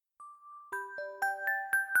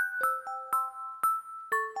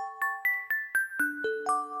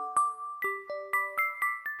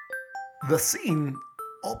The scene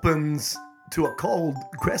opens to a cold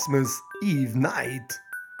Christmas Eve night,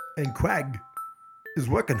 and Craig is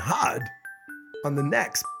working hard on the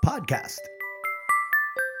next podcast.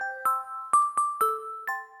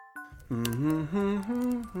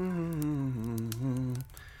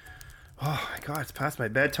 Oh my God, it's past my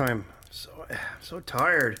bedtime. I'm so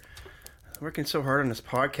tired. I'm working so hard on this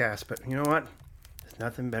podcast, but you know what? There's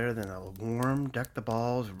nothing better than a warm, deck the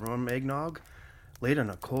balls, warm eggnog late on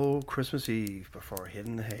a cold Christmas Eve before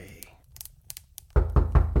hitting the hay.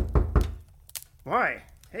 Why?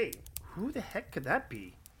 Hey, who the heck could that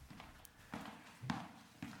be?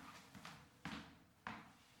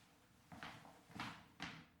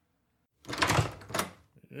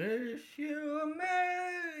 Wish you a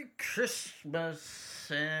Merry Christmas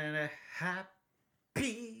and a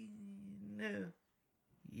Happy New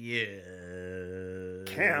Year.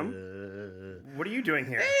 Cam? What are you doing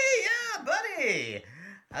here? Hey, yeah, buddy.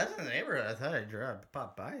 I was in the neighborhood. I thought I'd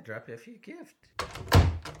pop by and drop you a few gifts.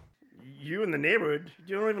 You in the neighborhood?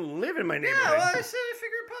 You don't even live in my neighborhood. Yeah, well, I said I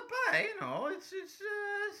figured pop by. You know, it's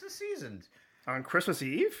the season. On Christmas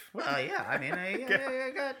Eve? Well, yeah. I mean,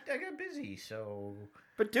 I got busy, so.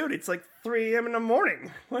 But dude, it's like 3 a.m. in the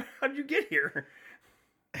morning. How'd you get here?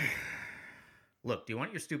 Look, do you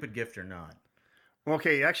want your stupid gift or not?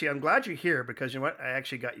 Okay, actually, I'm glad you're here because you know what? I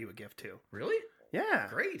actually got you a gift too. Really? Yeah.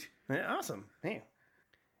 Great. Yeah, awesome. Hey.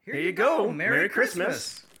 Here you go. Merry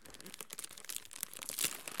Christmas.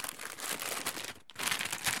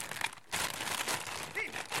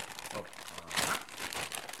 Oh.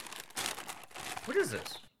 What is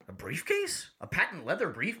this? A briefcase? A patent leather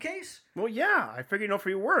briefcase? Well, yeah, I figured, for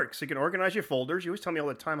your work, so you can organize your folders. You always tell me all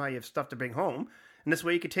the time how you have stuff to bring home, and this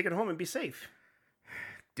way you can take it home and be safe.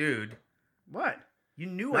 Dude, What? you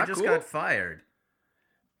knew Not I just cool? got fired.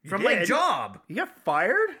 From did? my job. You got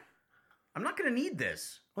fired? I'm not going to need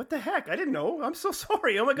this. What the heck? I didn't know. I'm so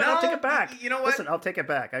sorry. Oh my God, I'll No, take it back. you know what? Listen, I'll take it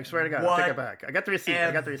back. I swear to God, I'll take it back. I got the receipt.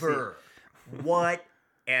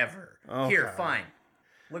 Whatever. Okay. Here, fine.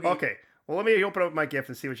 Look at Okay. Well, let me open up my gift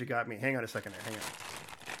and see what you got me. Hang on a second there. Hang on.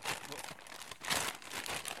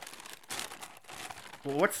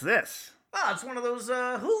 Well, what's this? Oh, it's one of those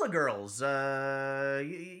hula girls.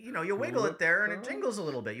 You wiggle it there and it jingles a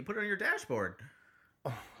little bit. You put it on your dashboard.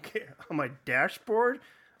 Okay, on my dashboard.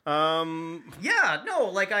 Yeah, no,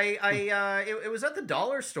 like it was at the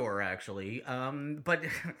dollar store actually. But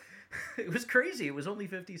it was crazy. It was only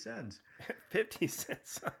 50 cents. 50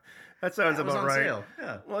 cents. That sounds It was about on right. sale.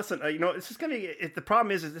 Yeah. Well, listen, this is gonna. The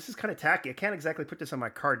problem is this is kind of tacky. I can't exactly put this on my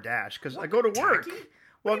car dash because I go to work. Tacky?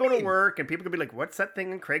 Well, I What do go you to mean? work and people could be like, "What's that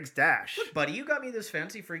thing in Craig's dash?" Buddy, you got me this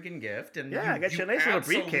fancy freaking gift, and Yeah, I got you a nice little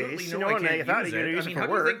absolutely briefcase, know and I can't thought use you were it. gonna use I it mean, for how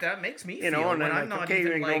do you work. think that makes me And feel then when I'm like, not okay,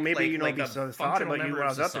 even maybe like be a so thought functional about you member when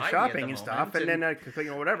I of was out there society shopping at and the stuff, and moment,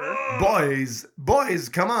 then whatever. Boys,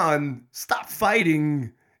 come on. Stop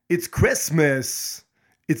fighting. It's Christmas.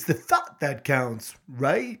 It's the thought that counts,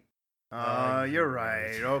 right? You're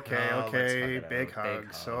right. Okay, Oh, let's hug okay. it Big out.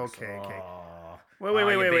 hugs. Okay. Aw. Wait Aw,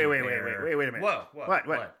 you big bear. a minute. Whoa,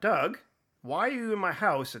 What? Doug, why are you in my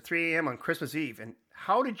house at 3 a.m. on Christmas Eve? And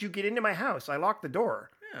how did you get into my house? I locked the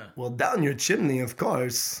door. Yeah. Well, down your chimney, of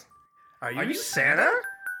course. Are you you Santa? Santa?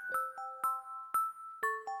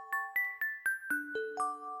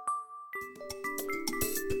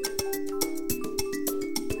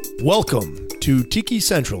 Welcome to Tiki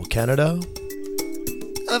Central, Canada.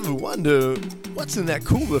 Ever wonder what's in that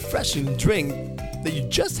cool, refreshing drink that you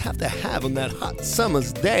just have to have on that hot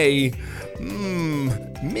summer's day?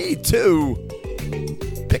 Me too.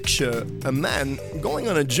 Picture a man going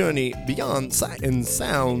on a journey beyond sight and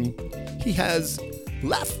sound. He has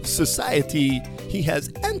left society. He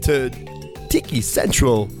has entered Tiki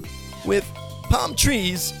Central with palm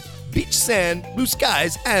trees, beach sand, blue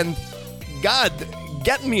skies, and God,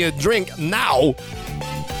 get me a drink now.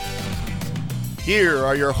 Here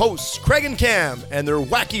are your hosts, Craig and Cam, and their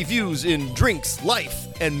wacky views in drinks, life,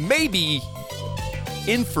 and maybe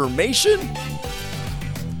information.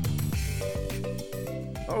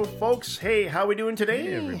 Oh, folks, hey, how we doing today?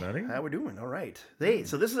 Hey, everybody. How we doing? All right. Hey,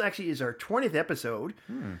 so this is our 20th episode.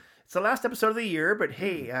 It's the last episode of the year, but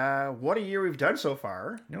hey, what a year we've done so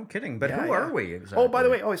far. No kidding. But Yeah, who yeah. are we exactly? Oh, by the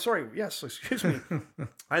way, sorry. Yes, excuse me.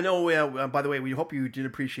 I know, by the way, we hope you did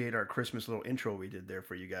appreciate our Christmas little intro we did there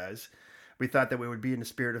for you guys. We thought that we would be in the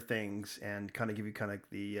spirit of things and kind of give you kind of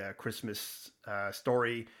the Christmas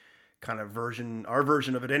story kind of version, our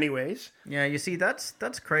version of it anyways. Yeah, you see, that's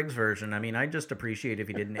Craig's version. I mean, I just appreciate if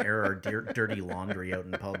he didn't air our dirty laundry out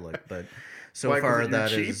in public, but so Why, 'cause far you're that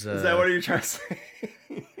cheap? is... Is that what you're trying to say?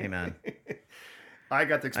 Hey, man, I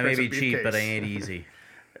got the I may expensive be cheap, but I briefcase. ain't easy.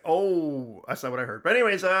 Oh, that's not what I heard. But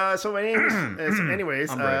anyways, so my name is...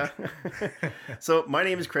 so my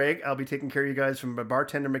name is Craig. I'll be taking care of you guys from a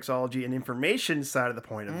bartender, mixology, and information side of the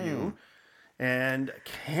point of view. And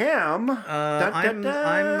Cam... I'm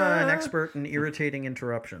an expert in irritating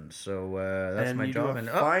interruptions, so that's my job. And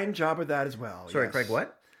fine job with that as well. Sorry, yes. Craig,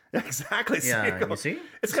 what? Exactly. Yeah, you see?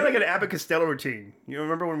 It's kind of like an Abbott Costello routine. You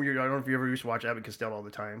remember when I don't know if you ever used to watch Abbott Costello all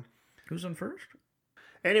the time. Who's on first?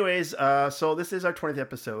 Anyways, so this is our 20th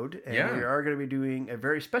episode, and we are going to be doing a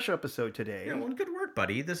very special episode today. Yeah, well, good work,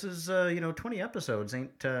 buddy. This is, 20 episodes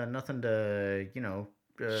ain't nothing to,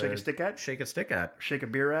 shake a stick at? Shake a stick at. Shake a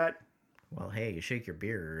beer at? Well, hey, you shake your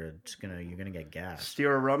beer, you're gonna get gas.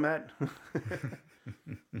 Steer a rum at?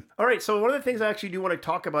 All right, so one of the things I actually do want to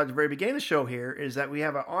talk about at the very beginning of the show here is that we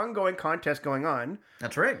have an ongoing contest going on.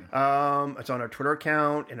 That's right. It's on our Twitter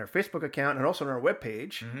account and our Facebook account and also on our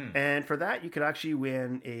webpage. Mm-hmm. And for that, you could actually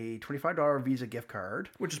win a $25 Visa gift card.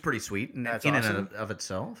 Which is pretty sweet That's in awesome. and of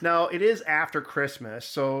itself. Now, it is after Christmas,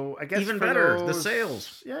 so I guess even better, the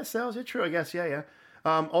sales. Yeah, sales, yeah, true, I guess, yeah.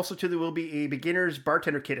 Also, too, there will be a beginner's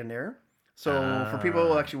bartender kit in there. So for people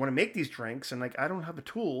who actually want to make these drinks and like, I don't have the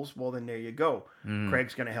tools, well, then there you go.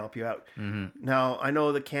 Craig's going to help you out. Mm-hmm. Now, I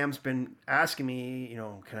know that Cam's been asking me,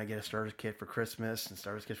 can I get a starter kit for Christmas and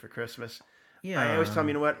starter kits for Christmas? Yeah. I always tell him,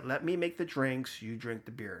 you know what, let me make the drinks, you drink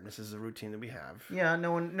the beer. And this is the routine that we have. Yeah,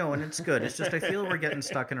 no, and it's good. It's just I feel we're getting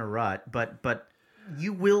stuck in a rut, but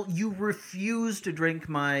you refuse to drink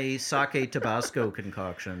my sake Tabasco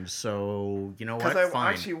concoction, so you know what? Because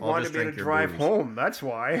I actually wanted me to drive home. That's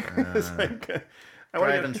why.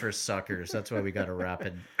 Driving's for suckers. That's why we got a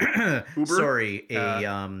rapid. Uber? Sorry,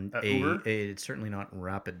 Uber? It's certainly not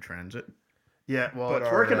rapid transit. Yeah, well, it's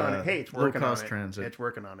working on it. Hey, it's working on it. Low-cost transit. It's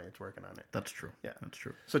working on it. That's true. Yeah, that's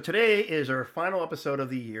true. So today is our final episode of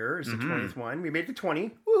the year. It's the 20th one. We made it to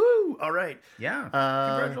 20. Woohoo! All right. Yeah.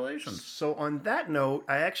 Congratulations. So on that note,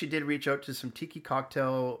 I actually did reach out to some tiki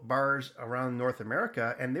cocktail bars around North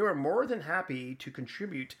America, and they were more than happy to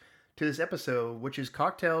contribute to this episode, which is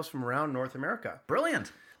cocktails from around North America.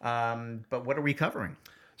 Brilliant. But what are we covering?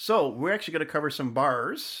 So we're actually going to cover some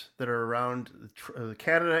bars that are around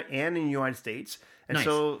Canada and in the United States. And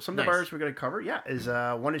so some of the bars we're going to cover, is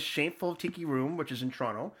one is Shameful Tiki Room, which is in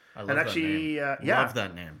Toronto. I love that name. Love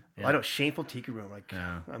that name. Yeah. I know, Shameful Tiki Room.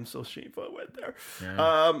 I'm so shameful I went there.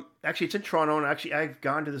 Yeah. Actually, it's in Toronto, and actually I've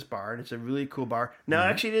gone to this bar, and it's a really cool bar. Now,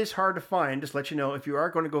 actually, it is hard to find. Just to let you know, if you are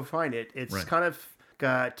going to go find it, it's kind of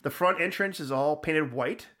got the front entrance is all painted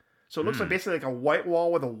white. So it looks like basically like a white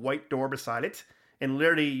wall with a white door beside it. And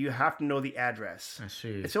literally, you have to know the address. I see.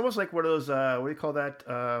 It's almost like one of those, what do you call that?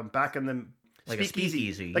 Back in the... Like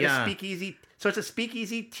speakeasy. Like a speakeasy. So it's a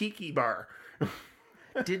speakeasy tiki bar.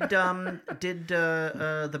 Did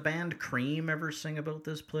the band Cream ever sing about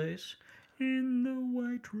this place? In the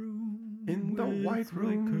white room. In the white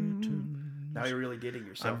room. Now you're really getting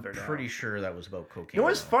yourself I'm there now. I'm pretty sure that was about cocaine. You know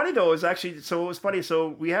what's funny, though, is actually... So it was funny. So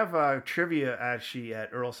we have trivia, actually, at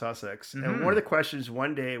Earl Sussex. Mm-hmm. And one of the questions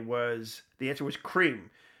one day was... The answer was Cream,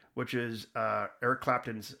 which is Eric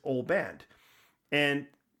Clapton's old band. And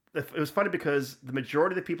it was funny because the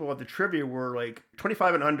majority of the people at the trivia were like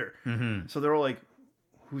 25 and under. Mm-hmm. So they were like,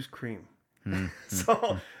 who's Cream? Mm-hmm.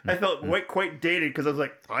 So I felt quite dated because I was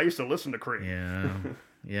like, I used to listen to Cream. Yeah.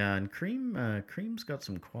 Yeah, and Cream's got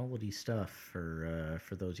some quality stuff for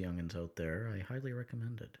those youngins out there. I highly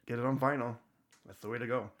recommend it. Get it on vinyl. That's the way to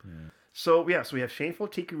go. Yeah. So we have Shameful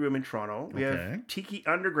Tiki Room in Toronto. We have Tiki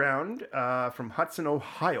Underground from Hudson,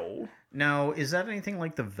 Ohio. Now, is that anything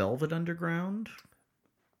like the Velvet Underground?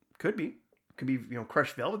 Could be,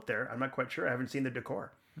 crushed velvet there. I'm not quite sure. I haven't seen the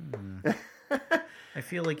decor. I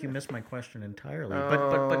feel like you missed my question entirely.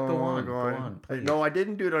 But go on, please. No, I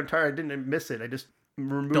didn't do it entirely. I didn't miss it. I just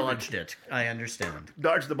dodged it. I understand.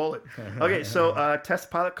 Dodged the bullet. Okay, so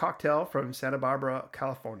Test Pilot Cocktail from Santa Barbara,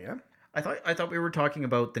 California. I thought we were talking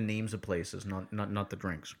about the names of places, not the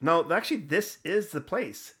drinks. No, actually, this is the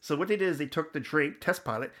place. So what they did is they took the drink, Test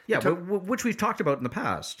Pilot. Yeah, which we've talked about in the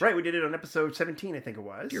past. Right, we did it on episode 17, I think it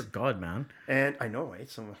was. Dear God, man. And I know, right?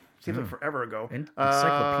 So it seems like forever ago.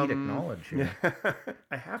 Encyclopedic knowledge here. Yeah.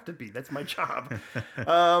 I have to be. That's my job.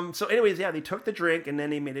 So anyways, they took the drink and then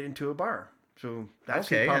they made it into a bar. So that's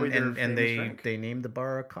probably their and drink. they named the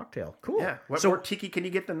bar a cocktail. Cool. Yeah. What more tiki can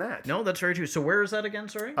you get than that? No, that's very true. So where is that again?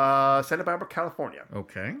 Sorry. Santa Barbara, California.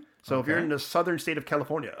 Okay. So if you're in the southern state of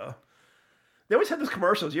California, they always have those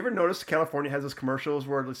commercials. You ever notice California has those commercials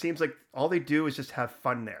where it seems like all they do is just have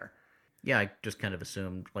fun there? Yeah, I just kind of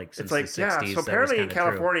assumed since it's like, the 60s. So apparently in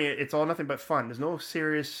California, it's all nothing but fun. There's no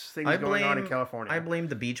serious things going on in California. I blame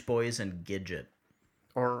the Beach Boys and Gidget.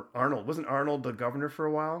 Or Arnold. Wasn't Arnold the governor for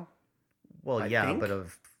a while? Well, I think? but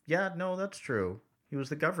of Yeah, no, that's true. He was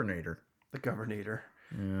the governor. The governor.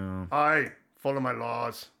 Yeah. I follow my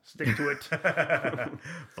laws. Stick to it.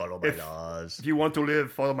 Follow my laws. If you want to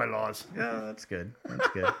live, follow my laws. Yeah, that's good. That's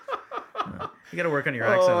good. You got to work on your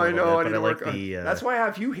accent. I know. I Bit, need to but work on. the. That's why I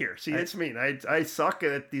have you here. See, it's me. I suck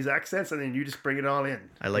at these accents, and then you just bring it all in.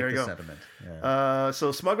 I like there you the go. sentiment. Yeah.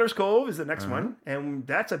 So Smuggler's Cove is the next one, and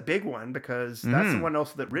that's a big one because that's the one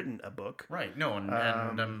also that written a book. Right. No, and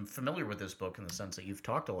I'm familiar with this book in the sense that you've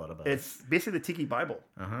talked a lot about it. It's basically the Tiki Bible.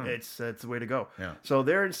 It's the way to go. Yeah. So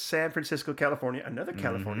they're in San Francisco, California, another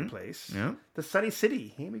California place. Yeah. The Sunny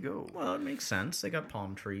City. Here we go. Well, it makes sense. They got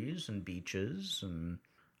palm trees and beaches and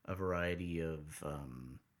a variety of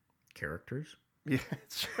characters. Yeah,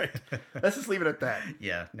 that's right. Let's just leave it at that.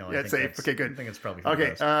 Yeah, no, I Yeah, think safe. that's, Okay, good. I think it's probably for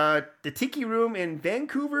Okay, the best. the Tiki Room in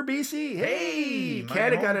Vancouver, BC. Hey, my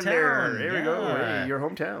Canada got in there. hometown, There we go. yeah. Hey, your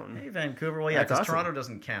hometown. Hey, Vancouver. Well, yeah, That's because awesome. Toronto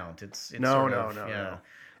doesn't count. It's No, sort no, of, no, yeah. no.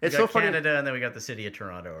 We It's got so funny. Canada, and then we got the city of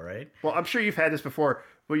Toronto, right? Well, I'm sure you've had this before.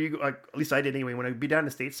 Where you, like, at least I did anyway. When I'd be down in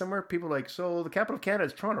the States somewhere, people are like, so the capital of Canada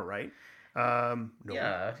is Toronto, right? No.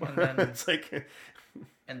 Yeah, and then It's like,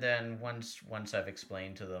 and then once I've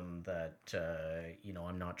explained to them that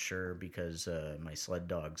I'm not sure because my sled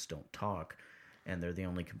dogs don't talk, and they're the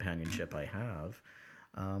only companionship I have,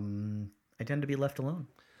 I tend to be left alone.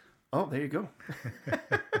 oh, there you go. So in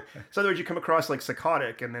other words, you come across like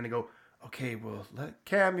psychotic, and then they go, okay, well,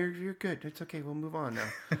 Cam, you're good. It's okay. We'll move on now.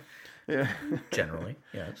 Yeah. Generally,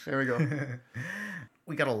 yes. There we go.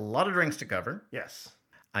 We got a lot of drinks to cover. Yes.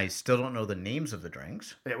 I still don't know the names of the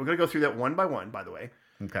drinks. Yeah, we're gonna go through that one by one. By the way.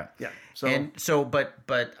 Okay. Yeah. So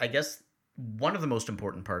But I guess one of the most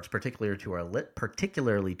important parts, particularly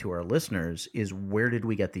to our listeners, is where did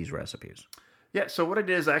we get these recipes? yeah. So what I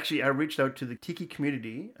did is actually I reached out to the Tiki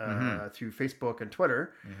community through Facebook and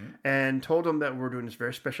Twitter, and told them that we're doing this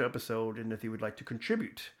very special episode, and if they would like to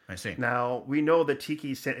contribute. I see. Now we know that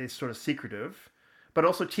Tiki is sort of secretive, but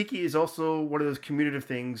also Tiki is also one of those communicative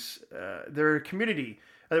things. They're a community.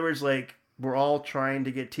 In other words, like we're all trying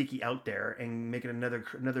to get Tiki out there and make it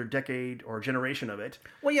another decade or generation of it.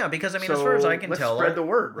 Well, yeah, because I mean, as So far as I can let's tell, spread the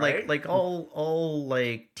word, right? Like all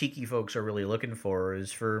like Tiki folks are really looking for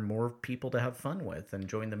is for more people to have fun with and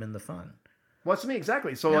join them in the fun. Well, it's me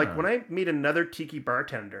exactly. So, like, when I meet another Tiki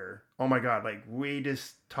bartender, oh my god, like we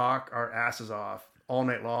just talk our asses off all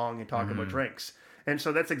night long and talk about drinks. And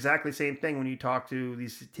so that's exactly the same thing when you talk to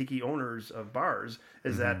these Tiki owners of bars,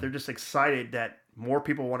 is that they're just excited that more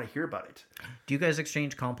people want to hear about it. Do you guys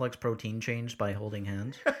exchange complex protein chains by holding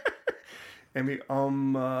hands? And we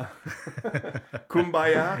kumbaya,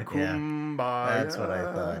 kumbaya. That's what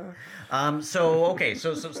I thought. So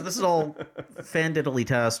this is all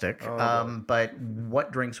fandiddly-tastic. But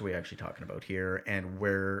what drinks are we actually talking about here, and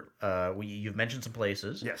where? You've mentioned some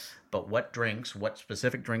places. Yes. But what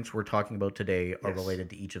specific drinks we're talking about today are related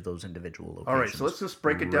to each of those individual locations? All right, so let's just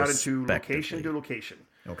break it down into location respectively. to location.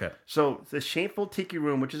 Okay. So the Shameful Tiki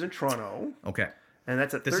Room, which is in Toronto, Okay. and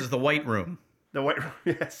that's at This is the White Room. the White Room.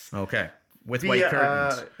 Yes. Okay. With white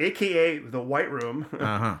curtains. AKA the White Room.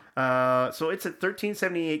 Uh-huh. So it's at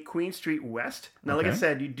 1378 Queen Street West. Now, like I Okay.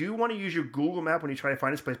 said, you do want to use your Google map when you try to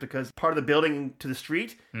find this place because part of the building to the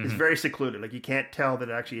street is very secluded. Like you can't tell that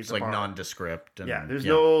it actually is It's a like bar. nondescript. And, Yeah, there's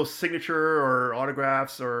no signature or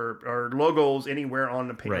autographs or logos anywhere on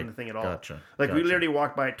the Right. on the thing at all. Gotcha. Like we Gotcha. literally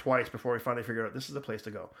walked by it twice before we finally figured out this is the place to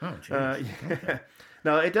go. Oh, jeez. Yeah.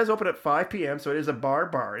 Now it does open at 5 p.m., so it is a bar.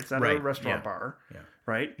 It's not a Right, restaurant yeah. bar, Yeah.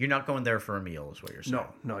 right? You're not going there for a meal, is what you're saying.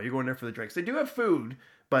 No, you're going there for the drinks. They do have food,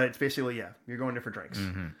 but it's basically, you're going there for drinks.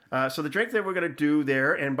 So the drink that we're going to do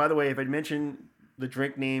there, and by the way, if I mention the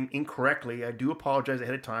drink name incorrectly, I do apologize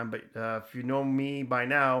ahead of time, but if you know me by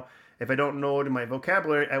now, if I don't know it in my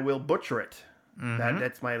vocabulary, I will butcher it.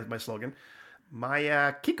 That's my slogan.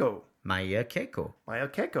 Maya Kiko. Maya Keiko. Maya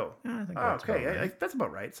Keiko. I think Oh, that's okay, about right. that's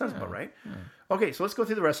about right. Sounds about right. Okay, so let's go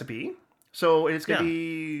through the recipe. So it's going to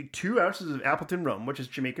be 2 ounces of Appleton rum, which is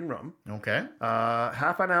Jamaican rum. Okay.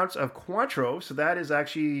 Half an ounce of Cointreau. So that is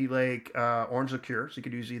actually like orange liqueur. So you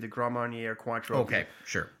could use either Grand Marnier or Cointreau. Okay,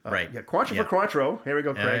 sure. Right. Yeah, Cointreau for Cointreau. Here we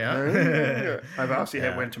go, Craig. yeah. I've obviously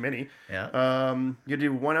had one too many. Yeah. You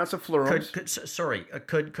do 1 ounce of Florums.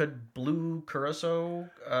 Could blue curacao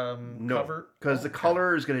cover? Because the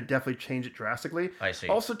color is going to definitely change it drastically. I see.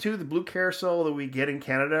 Also, too, the blue carousel that we get in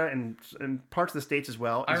Canada and parts of the States as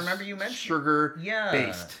well. I is remember you mentioned sugar Yeah.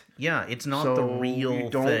 based. Yeah, it's not So the real you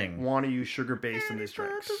don't thing. want to use sugar based in these Not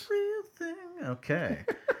drinks. the real thing. Okay.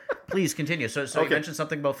 Please continue. So you Okay. mentioned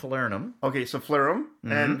something about falernum. Okay, so Flarum,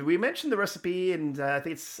 and we mentioned the recipe, and I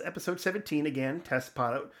think it's episode 17 again, test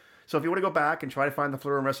pilot. So if you want to go back and try to find the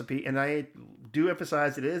Fleuron recipe, and I do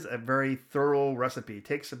emphasize it is a very thorough recipe. It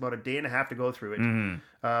takes about a day and a half to go through it.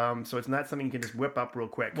 So it's not something you can just whip up real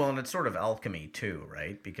quick. Well, and it's sort of alchemy too,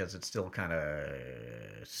 right? Because it's still kind of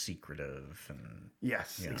secretive and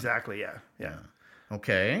yes, exactly. Yeah.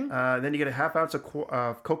 Okay. Then you get a half ounce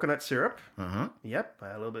of coconut syrup. Uh-huh. Yep,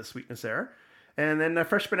 a little bit of sweetness there. And then a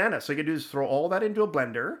fresh banana. So you can do is throw all that into a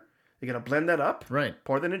blender. You're going to blend that up. Right.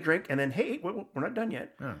 Pour that in a drink. And then, hey, we're not done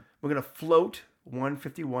yet. Oh. We're going to float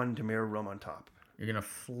 151 Demerara rum on top. You're gonna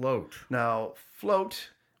float. Now, float,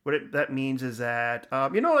 that means is that,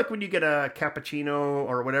 like when you get a cappuccino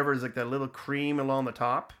or whatever, is like that little cream along the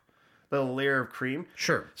top, little layer of cream.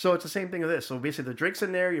 Sure. So it's the same thing with this. So basically the drink's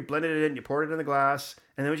in there, you blend it in, you pour it in the glass,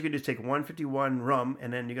 and then what you can do is take 151 rum,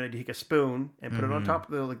 and then you're going to take a spoon and put it on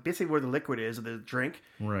top of basically where the liquid is of the drink,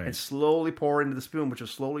 Right. and slowly pour into the spoon, which will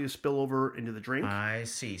slowly spill over into the drink. I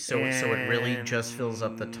see. So it really just fills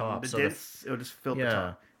up the top. It'll just fill the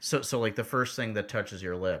top. So like the first thing that touches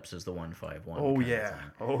your lips is the 151. Oh kind of yeah. thing.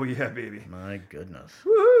 Oh yeah, baby. My goodness.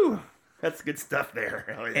 Woohoo! That's good stuff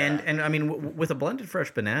there. Oh, yeah. And I mean, with a blended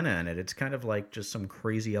fresh banana in it, it's kind of like just some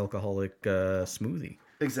crazy alcoholic smoothie.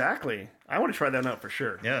 Exactly. I want to try that out for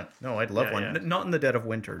sure. Yeah. No, I'd love one. yeah. Not in the dead of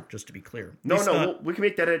winter, just to be clear. No, we can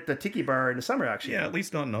make that at the Tiki Bar in the summer, actually. Yeah, at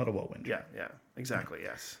least not in Ottawa winter. Yeah, exactly,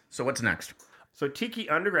 yes. So what's next? So Tiki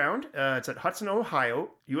Underground, it's at Hudson,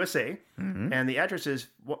 Ohio, USA, and the address is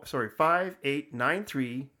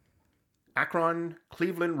 5893 Akron,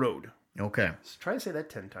 Cleveland Road. Okay. So try to say that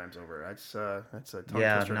 10 times over. That's a tongue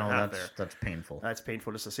Yeah, twister and a no, half there. that's painful. That's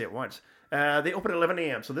painful just to say it once. They open at 11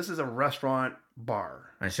 a.m. So this is a restaurant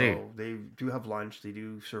bar. I see. So they do have lunch. They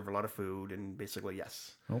do serve a lot of food, and basically,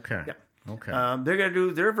 yes. Okay. Yeah. Okay. They're going to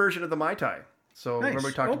do their version of the Mai Tai. So remember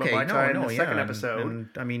we talked about Mai Tai in the second episode. And,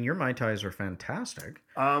 I mean, your Mai Tais are fantastic.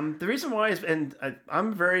 The reason why is, and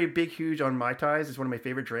I'm very huge on Mai Tais. It's one of my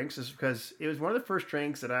favorite drinks, is because it was one of the first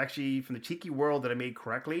drinks that I actually, from the tiki world, that I made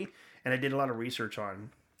correctly, and I did a lot of research on.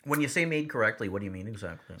 When you say made correctly, what do you mean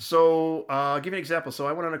exactly? So, I'll give you an example. So,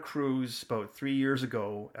 I went on a cruise about 3 years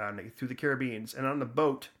ago through the Caribbean, and on the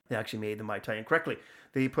boat, they actually made the Mai Tai incorrectly.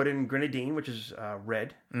 They put in grenadine, which is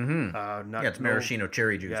red. Mm-hmm. It's maraschino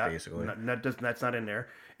cherry juice, basically. That's not in there.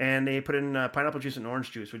 And they put in pineapple juice and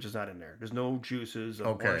orange juice, which is not in there. There's no juices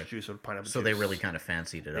of orange juice or pineapple juice. So they really kind of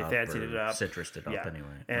fancied it up. They fancied it up. Citrused it up anyway.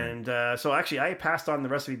 And so actually, I passed on the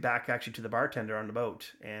recipe back actually to the bartender on the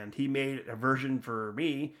boat. And he made a version for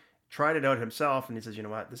me, tried it out himself, and he says, you know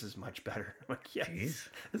what, this is much better. I'm like, yes,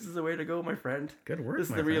 this is the way to go, my friend. Good work, This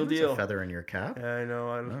is my the friend. real That's deal. a feather in your cap. I know.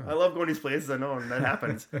 I love going to these places. I know, and that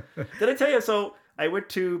happens. Did I tell you? So I went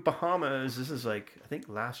to Bahamas. This is like, I think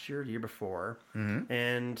last year, the year before. Mm-hmm.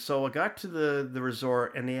 And so I got to the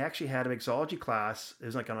resort, and they actually had a mixology class. It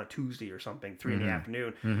was like on a Tuesday or something, 3 in the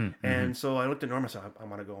afternoon. Mm-hmm. And so I looked at Norma and said, I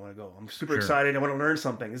want to go. I'm super excited. I want to learn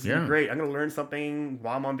something. This is gonna be great. I'm going to learn something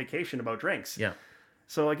while I'm on vacation about drinks. Yeah.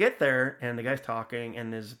 So I get there, and the guy's talking,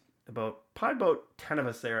 and there's probably about 10 of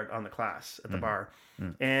us there on the class at the bar.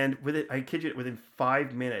 And I kid you, within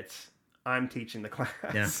 5 minutes, I'm teaching the class.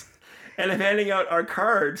 Yeah. And I'm handing out our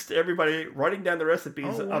cards to everybody, writing down the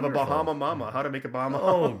recipes of a Bahama Mama, how to make a Bahama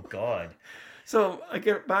Mama. Oh, God. So I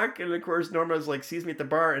get back, and of course, Norma's like, sees me at the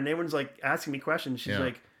bar, and everyone's like asking me questions. She's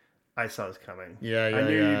like, I saw this coming. Yeah. I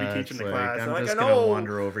knew you'd be teaching the class. I'm just going to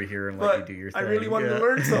wander over here and let you do your thing. I really wanted to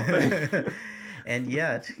learn something. And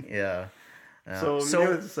yet, So needless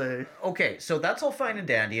to say. Okay, so that's all fine and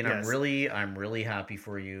dandy, and I'm really happy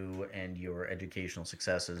for you and your educational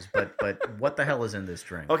successes. But what the hell is in this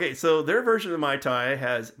drink? Okay, so their version of Mai Tai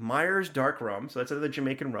has Myers Dark Rum, so that's another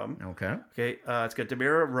Jamaican rum. Okay. It's got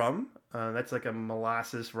Demerara rum. That's like a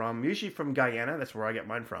molasses rum, usually from Guyana. That's where I get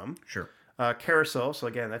mine from. Sure. Carousel, so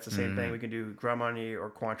again, that's the same thing. We can do Grand Marnier or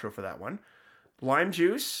Cointreau for that one. Lime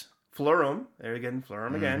juice, Fleuron. There again,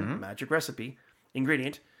 Fleuron again. Magic recipe.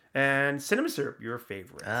 Ingredient. And cinnamon syrup, your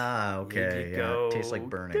favorite. Ah, okay. There you go. It tastes like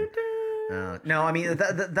burning. No, I mean,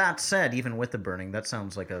 that said, even with the burning, that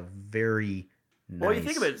sounds like a very nice Well, you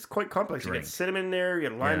think of it, it's quite complex. drink. You got cinnamon there, you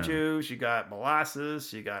got lime juice, you got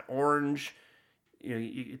molasses, you got orange.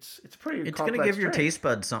 It's pretty It's complex going to give your drink. taste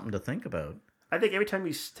buds something to think about. I think every time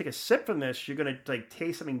you take a sip from this, you're gonna like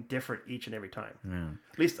taste something different each and every time. Yeah.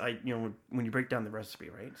 At least when you break down the recipe,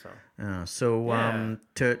 right? So,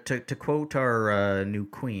 to quote our new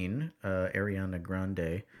queen, Ariana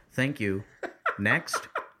Grande, thank you. Next.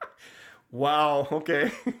 Wow.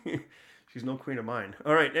 Okay. She's no queen of mine.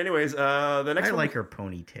 All right. Anyways, the next I one. like her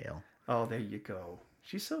ponytail. Oh, there you go.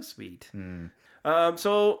 She's so sweet.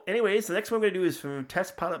 So, anyways, the next one I'm gonna do is from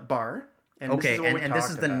Test Pilot Bar And Okay, what we and this is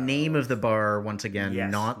talked the about. name of the bar once again,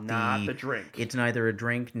 Yes, not the drink. It's neither a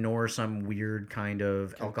drink nor some weird kind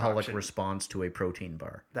of alcoholic Concoction. response to a protein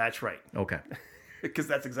bar. That's right. Okay, Because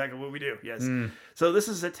that's exactly what we do. Yes. So this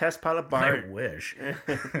is a test pilot bar. I wish.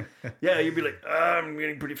 Yeah, you'd be like, I'm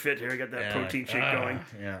getting pretty fit here. I got that protein shake going.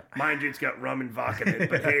 Yeah. Mind you, it's got rum and vodka in it,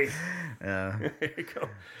 but hey, Yeah. there you go.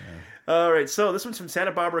 All right, so this one's from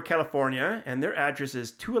Santa Barbara, California, and their address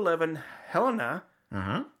is 211 Helena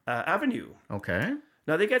Avenue. Okay.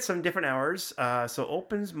 Now, they get some different hours. So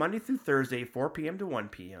opens Monday through Thursday, 4 p.m. to 1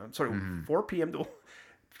 p.m. Sorry, 4 p.m. to...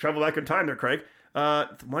 Travel back in time there, Craig.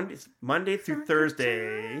 Monday through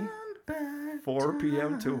Thursday, 4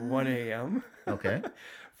 p.m. to 1 a.m. Okay.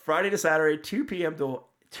 Friday to Saturday, 2 p.m. to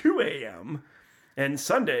 2 a.m. And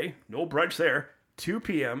Sunday, no brunch there, 2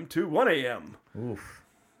 p.m. to 1 a.m. Oof.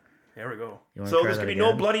 There we go. You wanna So try there's that going to be no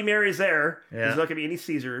again? Bloody Marys there. Yeah. There's not going to be any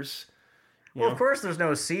Caesars. Well, of course, there's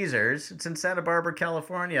no Caesars. It's in Santa Barbara,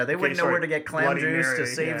 California. They wouldn't know sorry. where to get clam Bloody juice to Mary,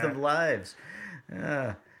 save yeah. their lives.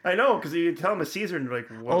 Yeah. I know, because you tell them a Caesar and they're like,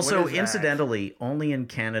 what Also, is that? incidentally, only in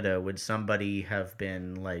Canada would somebody have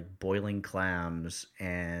been like boiling clams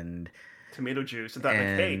and Tomato juice. And thought, like,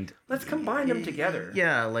 hey, and- let's combine them together.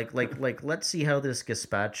 yeah, like let's see how this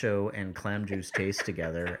gazpacho and clam juice taste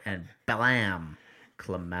together, and blam,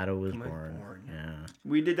 Clamato was born. Yeah.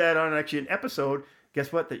 We did that on actually an episode.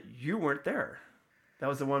 Guess what? That you weren't there. That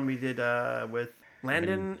was the one we did with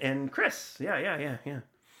Landon and Chris. Yeah.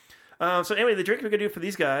 So anyway, the drink we're gonna do for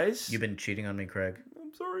these guys. You've been cheating on me, Craig.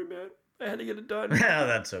 I'm sorry, man. I had to get it done. Yeah,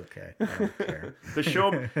 that's okay. I don't care. The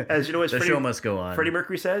show, as you know, as The show must go on. Freddie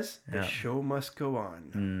Mercury says, Yeah. the show must go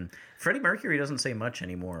on. Freddie Mercury doesn't say much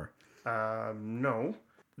anymore. No,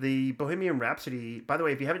 the Bohemian Rhapsody. By the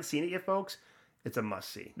way, if you haven't seen it yet, folks, it's a must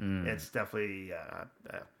see. It's definitely.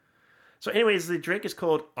 So, anyways, the drink is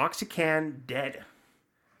called Oxycan Dead.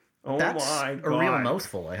 Oh That's my a god! real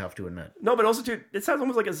mouthful, I have to admit. No, but also too, it sounds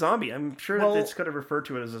almost like a zombie. I'm sure Well, that it's going to refer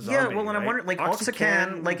to it as a zombie. Yeah, well, and I'm right? wondering, like,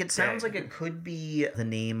 Oxycan, like, it sounds Dead. like it could be the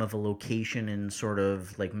name of a location in sort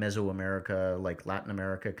of, like, Mesoamerica, like, Latin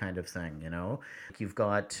America kind of thing, you know? You've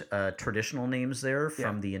got traditional names there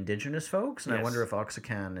from the indigenous folks, and I Yes. wonder if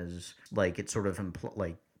Oxycan is, like, it sort of,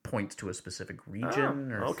 points to a specific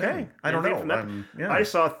region or okay. thing. I don't Anything know. from that? Yeah.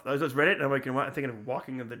 I just read it and I'm like, you know what? I'm thinking of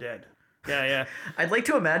Walking of the Dead. Yeah. I'd like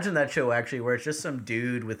to imagine that show actually, where it's just some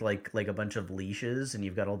dude with like a bunch of leashes, and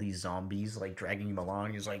you've got all these zombies like dragging him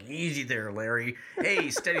along. He's like, "Easy there, Larry.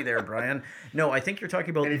 Hey, steady there, Brian." No, I think you're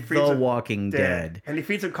talking about And he feeds The him Walking Dead. And he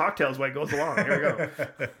feeds him cocktails while he goes along. Here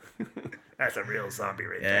we go. That's a real zombie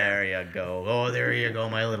right there. There you go. Oh, there you go,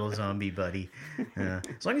 my little zombie buddy. Yeah.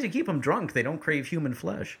 As long as you keep them drunk, they don't crave human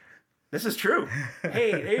flesh. This is true.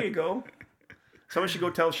 Hey, there you go. Someone should go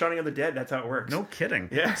tell Shaunting of the Dead that's how it works. No kidding.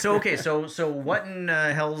 Yeah. So what in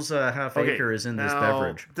hell's half acre is in this now,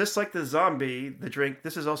 beverage? Just like the zombie, the drink,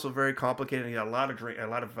 this is also very complicated. You got a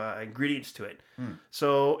lot of ingredients to it.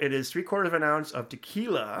 So it is 3/4 of an ounce of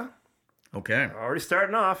tequila. Okay. Already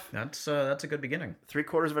starting off. That's a good beginning.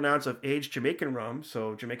 3/4 of an ounce of aged Jamaican rum.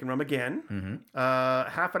 So Jamaican rum again. Mm-hmm.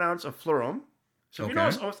 Half an ounce of fluorum. So if you Okay.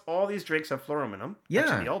 notice, almost all these drinks have fluorum in them. Yeah.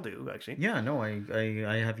 Actually, they all do, actually. Yeah, no,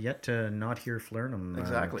 I have yet to not hear Flurnum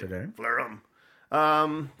Exactly. today. Fluorum.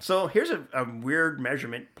 So here's a weird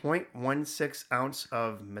measurement: 0.16 ounce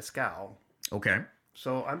of mezcal. Okay.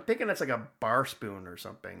 So I'm thinking that's like a bar spoon or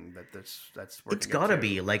something. That's It's got to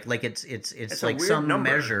be like it's It's a like weird some number.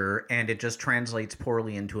 measure, and it just translates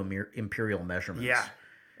poorly into imperial measurements. Yeah.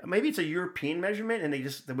 Maybe it's a European measurement, and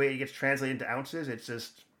the way it gets translated into ounces, it's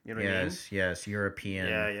just you know what I mean. Yes, European.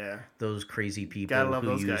 Yeah. Those crazy people Gotta love who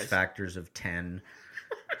those use guys. factors of 10.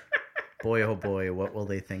 Boy, oh boy, what will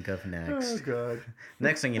they think of next? God.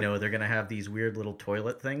 Next thing you know, they're going to have these weird little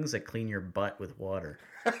toilet things that clean your butt with water.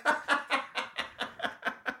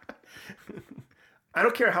 I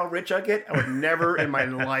don't care how rich I get. I would never in my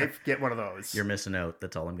life get one of those. You're missing out.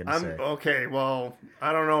 That's all I'm going to I'm say. okay. Well,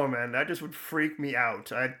 I don't know, man. That just would freak me out.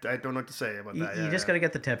 I don't know what to say about that. You just got to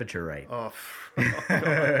get the temperature right. Oh,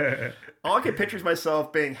 God. All I can picture is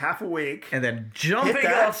myself being half awake And then jumping Hit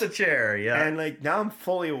that, off the chair. Yeah. and like now I'm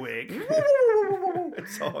fully awake.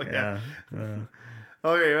 So yeah. Yeah.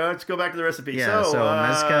 Okay, let's go back to the recipe. Yeah, so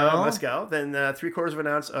mezcal. Mezcal. Then 3/4 of an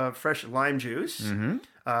ounce of fresh lime juice. Mm-hmm.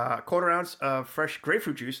 1/4 ounce of fresh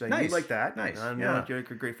grapefruit juice. Now, you Nice. like that? Nice, I yeah. like your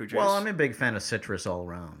grapefruit juice. Well, I'm a big fan of citrus all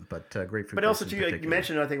around, but grapefruit. But also, juice in too, like you particular.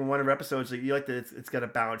 mentioned, I think in one of our episodes that you like that it's got a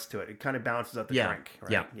balance to it. It kind of balances out the Yeah, drink.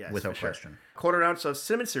 Right? yeah, Yes, without for sure. question. 1/4 ounce of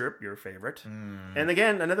cinnamon syrup, your favorite. And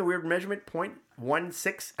again, another weird measurement: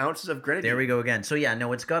 0.16 ounces of grenadine. There we go again. So yeah,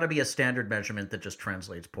 no, it's got to be a standard measurement that just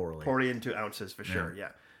translates poorly. Poured into ounces for sure. Yeah.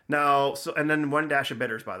 Now, and then 1 dash of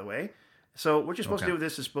bitters, by the way. So what you're supposed to do with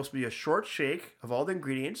this is supposed to be a short shake of all the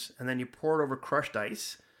ingredients, and then you pour it over crushed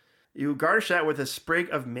ice. You garnish that with a sprig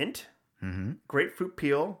of mint, grapefruit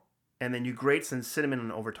peel, and then you grate some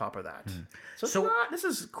cinnamon over top of that. So this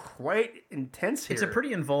is quite intense here. It's a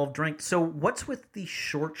pretty involved drink. So what's with the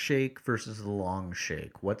short shake versus the long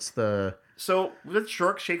shake? What's the... So what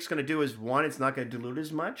short shake's going to do is, one, it's not going to dilute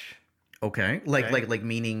as much. Okay. Like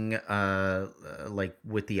meaning like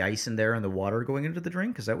with the ice in there and the water going into the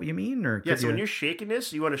drink? Is that what you mean? Or Yeah, so when you're shaking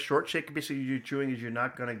this, you want a short shake. Basically, you're chewing is you're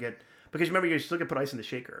not going to get... Because remember, you're still going to put ice in the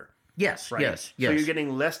shaker. Yes, Right? yes. So you're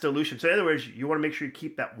getting less dilution. So in other words, you want to make sure you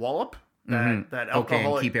keep that wallop, that alcoholic Okay,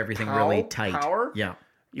 and keep everything really tight. Power. Yeah.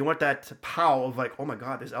 You want that pow of like, oh my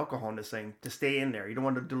God, there's alcohol in this thing to stay in there. You don't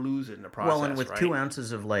want to dilute it in the process. Well, and with right? 2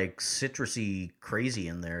 ounces of like citrusy crazy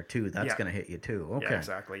in there too, that's Yeah. going to hit you too. Okay. Yeah,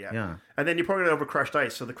 exactly. Yeah. Yeah. And then you pour it over crushed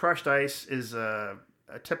ice. So the crushed ice is a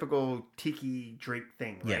typical tiki drink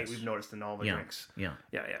thing, right? Yes. We've noticed in all the Yeah. drinks. Yeah.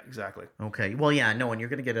 Yeah, exactly. Okay. Well, yeah, no, and you're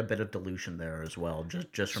going to get a bit of dilution there as well,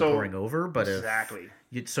 just from So- pouring over. But Exactly.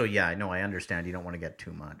 so yeah, no, I understand. You don't want to get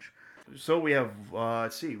too much. So we have,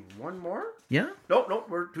 let's see, one more? Yeah. No,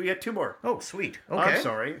 we got 2 more. Oh, sweet. Okay. I'm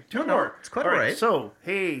sorry. 2 No, more. it's quite all right. So,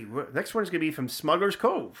 hey, next one's going to be from Smuggler's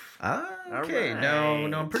Cove. Okay. All No,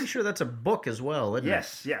 right. I'm pretty sure that's a book as well, isn't it?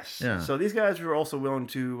 Yes. Yeah. So these guys were also willing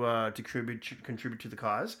to contribute to the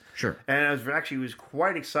cause. Sure. And I was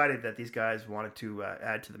quite excited that these guys wanted to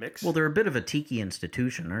add to the mix. Well, they're a bit of a tiki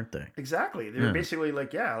institution, aren't they? Exactly. They were basically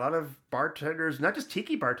like, a lot of bartenders, not just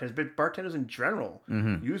tiki bartenders, but bartenders in general,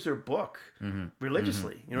 use their book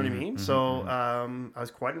religiously. You know what I mean? So I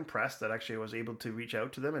was quite impressed that actually I was able to reach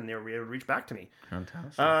out to them and they were able to reach back to me.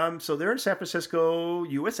 Fantastic. So they're in San Francisco,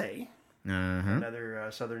 USA, Uh-huh. another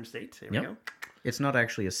southern state. There we Yep. go. It's not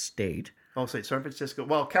actually a state. Oh, say San Francisco.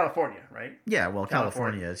 Well, California, right? Yeah, well,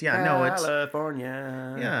 California is. Yeah, no, it's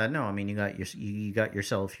California. yeah, no. I mean, you got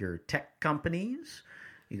yourself your tech companies,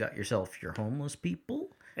 you got yourself your homeless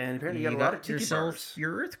people, And apparently you you got a lot of tiki yourself bars.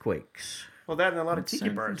 your earthquakes. Well, that and a lot of That's tiki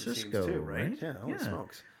San bars, it Francisco, seems, too, right? right? Yeah, holy Yeah.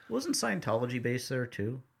 smokes. Wasn't Scientology based there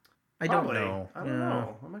too? I Probably. don't know. I don't Yeah.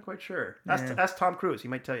 know. I'm not quite sure. Ask Tom Cruise. He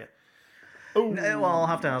might tell you. Well, I'll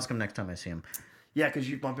have to ask him next time I see him. Yeah, because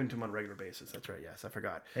you bump into him on a regular basis. That's right. Yes, I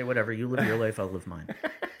forgot. Hey, whatever. You live your life, I'll live mine.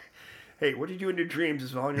 Hey, what you do in your dreams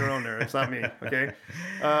is all on your own there. It's not me, okay?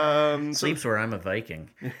 Sleeps where I'm a Viking.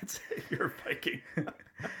 You're a Viking.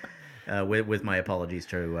 With my apologies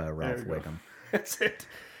to Ralph you go. Wiggum. That's it.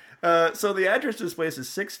 So the address to this place is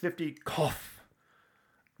 650 Goff.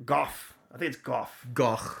 I think it's Goff.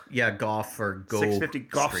 Gough. Yeah, Gough or Go. 650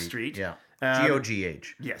 Gough Street. Yeah. Um,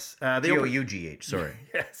 G-O-G-H. Yes. They open- G-O-U-G-H, sorry.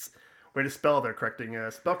 Yes. Way to spell. They're correcting.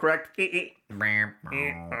 Spell correct. They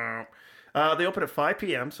open at 5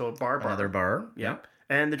 p.m., so a bar. Another bar. Yeah.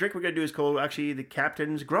 And the drink we're going to do is called, actually, the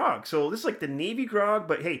Captain's Grog. So this is like the Navy Grog,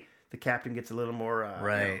 but hey, the Captain gets a little more...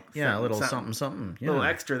 Right. Yeah, a little something. Yeah. A little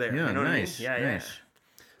extra there. Yeah, you know nice. What I mean? Yeah, nice.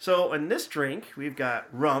 So in this drink, we've got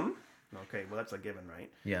rum. Okay, well, that's a given,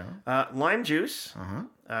 right? Yeah. Lime juice.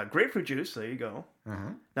 Uh-huh. Grapefruit juice. There you go. Uh-huh.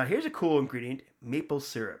 Now, here's a cool ingredient. Maple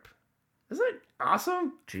syrup. Isn't it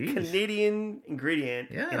awesome? Jeez. Canadian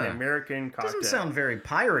ingredient in Yeah. an American cocktail. Doesn't sound very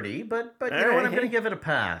piratey, but you know All what? right. I'm going to give it a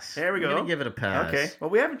pass. There we go. I'm going to give it a pass. Okay. Well,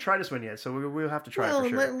 we haven't tried this one yet, so we'll have to try it Well, for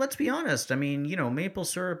sure. let's be honest. I mean, you know, maple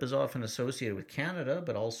syrup is often associated with Canada,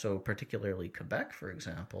 but also particularly Quebec, for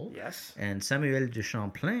example. Yes. And Samuel de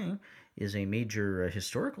Champlain is a major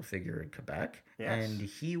historical figure in Quebec, Yes. and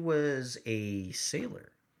he was a sailor.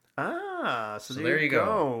 Ah, so, So there you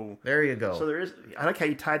go. There you go. So there is. I like how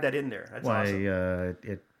you tied that in there. That's Why, awesome.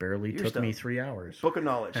 it barely took stuff. me 3 hours. Book of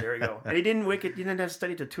knowledge. There you go. And he didn't wake it. You didn't have to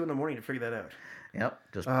study till 2 a.m. to figure that out. Yep,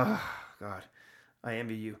 just Oh God, I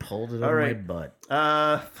envy you. pulled it all on my right. butt.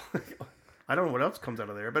 I don't know what else comes out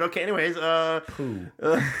of there, but okay. Anyways, Poo.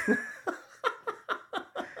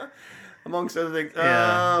 amongst other things,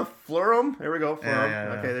 Yeah. Florum. There we go. Florum.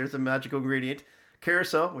 yeah. Okay, there's a magical ingredient.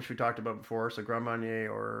 Carousel, which we talked about before, so Grand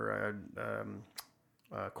Marnier or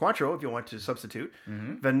Cointreau, if you want to substitute.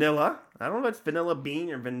 Vanilla. I don't know if it's vanilla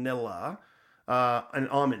bean or vanilla. An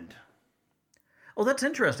almond. Oh, that's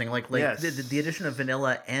interesting. Like Yes. the addition of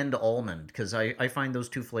vanilla and almond, because I find those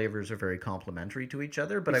two flavors are very complementary to each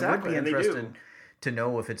other. But I would Exactly, be and they do. interested to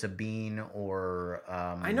know if it's a bean or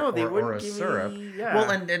I know, they or wouldn't a give me- syrup. yeah.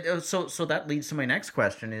 Well, and so that leads to my next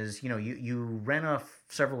question: is you ran off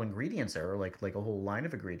several ingredients there, like a whole line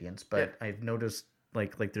of ingredients, but I've noticed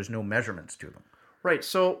like there's no measurements to them. Right.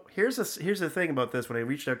 So here's the thing about this. When I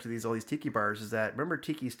reached out to all these tiki bars, is that remember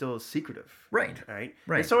tiki still is secretive. Right. Right.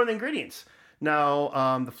 Right. And so are the ingredients. Now,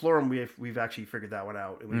 the Florum, we've actually figured that one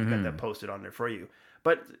out, and we've got that posted on there for you.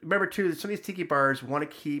 But remember too, some of these tiki bars want to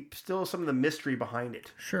keep still some of the mystery behind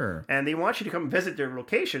it. Sure. And they want you to come visit their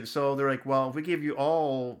location. So they're like, well, if we give you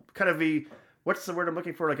all kind of what's the word I'm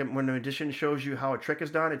looking for? Like when the magician shows you how a trick is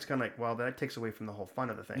done, it's kind of like, well, that takes away from the whole fun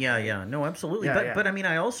of the thing. Yeah. No, absolutely. Yeah, But I mean,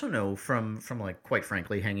 I also know from like, quite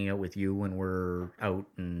frankly, hanging out with you when we're out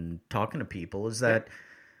and talking to people is that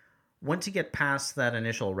once you get past that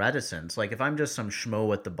initial reticence, like if I'm just some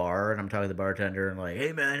schmo at the bar and I'm talking to the bartender and like,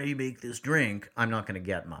 hey man, how do you make this drink? I'm not going to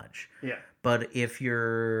get much. Yeah. But if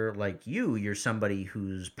you're like you're somebody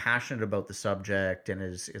who's passionate about the subject and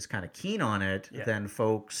is kind of keen on it, then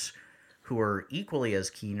folks who are equally as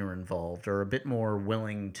keen or involved are a bit more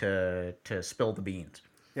willing to spill the beans.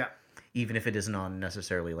 Yeah. Even if it isn't on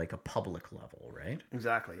necessarily like a public level, right?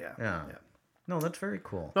 Exactly. Yeah. Yeah. No, that's very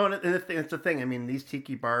cool. No, and it's the thing. I mean, these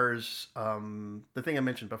tiki bars, the thing I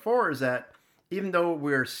mentioned before is that even though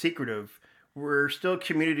we're secretive, we're still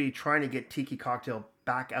community trying to get tiki cocktail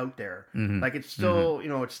back out there. Like it's still,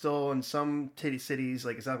 it's still in some cities,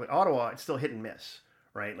 like exactly Ottawa, it's still hit and miss,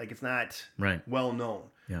 right? Like it's not well known.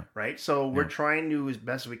 Yeah. Right. So we're trying to, as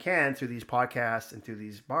best as we can, through these podcasts and through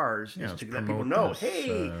these bars, is to let people know,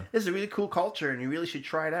 hey, this is a really cool culture, and you really should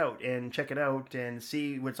try it out and check it out and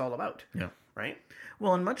see what it's all about. Yeah. Right.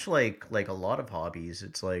 Well, and much like a lot of hobbies,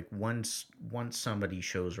 it's like once somebody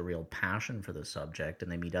shows a real passion for the subject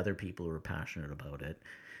and they meet other people who are passionate about it,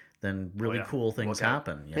 then really cool things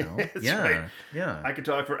happen, you know? Right. Yeah. I could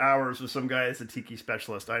talk for hours with some guy that's a tiki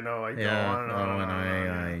specialist. I know. I go on and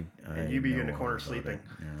on. And you be in the corner sleeping.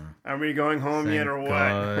 Are we going home yet or what?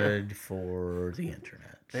 Thank God for the internet.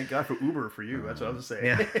 Thank God for Uber for you. That's what I was saying.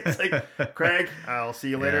 Yeah. It's like, Craig, I'll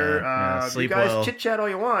see you later. Sleep you guys well. Chit-chat all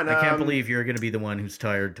you want. I can't believe you're going to be the one who's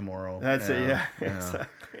tired tomorrow. That's it, yeah.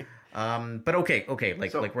 Exactly. But okay.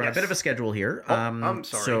 Like we're on a bit of a schedule here. I'm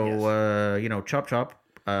sorry. So, chop.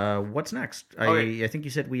 What's next? I think you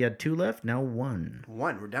said we had 2 left. Now 1.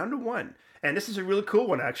 We're down to 1. And this is a really cool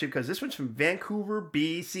one, actually, because this one's from Vancouver,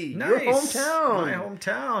 BC. Nice. Your hometown. My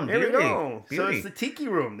hometown. There we go. Beauty. So it's the Tiki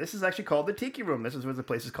Room. This is actually called the Tiki Room. This is what the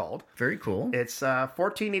place is called. Very cool. It's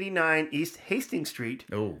 1489 East Hastings Street.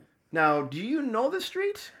 Oh. Now, do you know the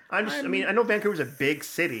street? I know Vancouver's a big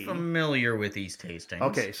city. Familiar with East Hastings.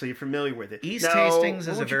 Okay, so you're familiar with it. East Hastings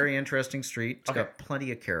is a very interesting street. It's got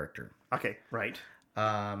plenty of character. Okay, right.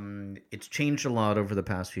 It's changed a lot over the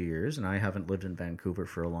past few years, and I haven't lived in Vancouver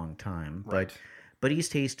for a long time. Right. But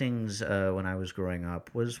East Hastings, when I was growing up,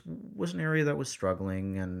 was an area that was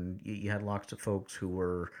struggling, and you had lots of folks who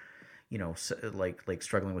were, like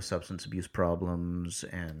struggling with substance abuse problems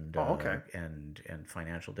and and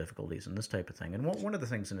financial difficulties and this type of thing. And one of the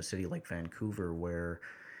things in a city like Vancouver, where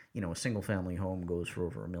a single family home goes for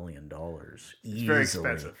over $1 million, it's very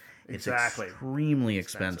expensive. It's extremely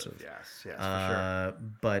expensive. Yes, for sure.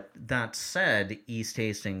 But that said, East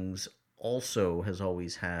Hastings also has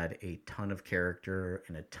always had a ton of character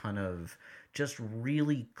and a ton of just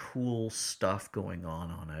really cool stuff going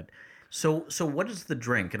on it. So what is the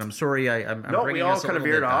drink? And I'm sorry, I'm bringing we all us a kind of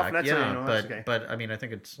little veered bit off. back. That's but okay. But I mean, I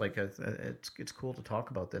think it's like it's cool to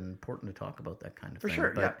talk about that, and important to talk about that kind of for thing.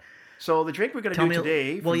 sure. But yeah. So the drink we're going to do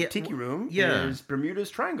today from the Tiki Room is Bermuda's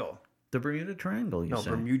Triangle. The Bermuda Triangle. You say?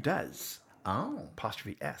 Bermuda's. Oh.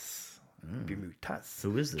 Apostrophe S. Bermuda's.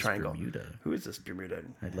 Who is this triangle. Bermuda? Who is this Bermuda?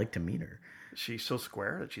 I'd like to meet her. She's so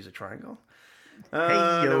square that she's a triangle. Hey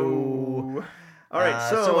yo! No. All right,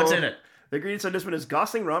 so what's in it? The ingredients on this one is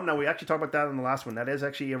Gosling rum. Now we actually talked about that in the last one. That is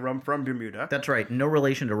actually a rum from Bermuda. That's right. No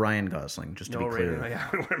relation to Ryan Gosling, just to be clear. Yeah,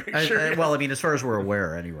 we want to make sure. Well, I mean, as far as we're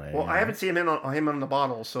aware, anyway. Well, I haven't seen him on the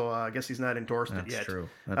bottle, so I guess he's not endorsed it yet. That's true.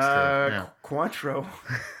 Yeah. Cointreau.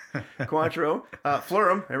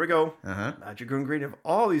 Florum. There we go. Uh-huh. Magic ingredient of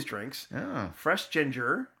all these drinks. Oh. Fresh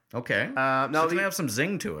ginger. Okay. Now so it's going to have some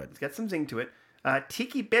zing to it. It's got some zing to it.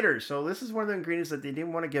 Tiki bitters. So this is one of the ingredients that they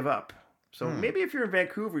didn't want to give up. So maybe if you're in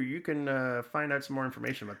Vancouver, you can find out some more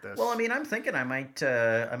information about this. Well, I mean, I'm thinking I might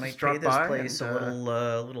pay this place a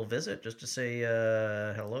little visit just to say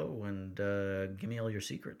hello and give me all your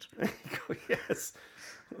secrets. Yes,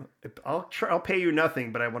 I'll pay you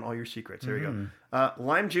nothing, but I want all your secrets. There you go.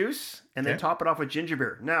 Lime juice, and then top it off with ginger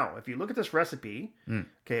beer. Now, if you look at this recipe,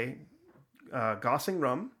 Gosling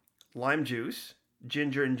rum, lime juice,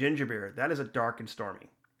 ginger, and ginger beer. That is a dark and stormy.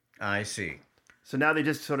 I see. So now they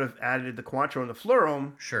just sort of added the Cointreau and the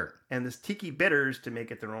Florum. Sure. And this tiki bitters to make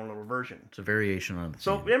it their own little version. It's a variation on the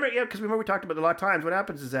So remember, because we talked about it a lot of times, what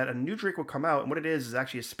happens is that a new drink will come out, and what it is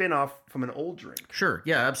actually a spin-off from an old drink. Sure.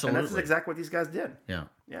 Yeah, absolutely. And that's exactly what these guys did. Yeah.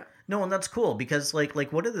 Yeah. No, and that's cool because like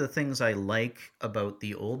one of the things I like about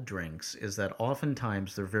the old drinks is that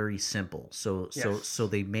oftentimes they're very simple. So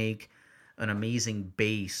they make an amazing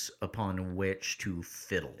base upon which to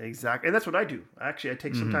fiddle. Exactly. And that's what I do. Actually, I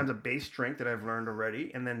take sometimes a base drink that I've learned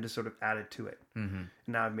already and then just sort of add it to it. And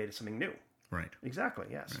now I've made it something new. Right. Exactly.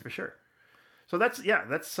 Yes, for sure. So that's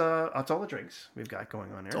all the drinks we've got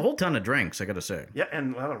going on here. It's a whole ton of drinks, I got to say. Yeah,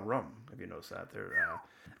 and a lot of rum, if you notice that.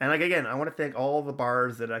 And like again, I want to thank all the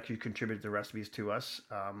bars that actually contributed the recipes to us.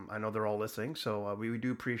 I know they're all listening, so we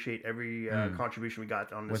do appreciate every contribution we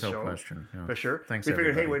got on this show. Without question. Yeah. For sure. Thanks, we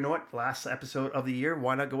figured, hey, everybody. well, you know what? Last episode of the year,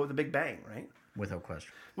 why not go with the big bang, right? Without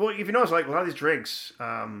question. Well, if you notice, like a lot of these drinks,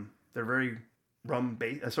 they're very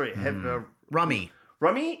rum-based. Rummy.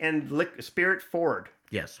 Rummy and spirit forward.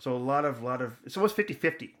 Yes. So a lot of it's almost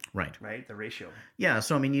 50-50. Right. Right? The ratio. Yeah,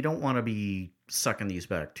 so I mean, you don't want to be sucking these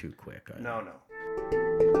back too quick. No.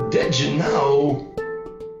 Did you know?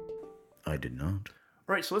 I did not.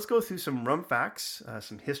 All right, so let's go through some rum facts,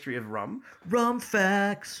 some history of rum. Rum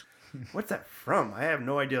facts. What's that from? I have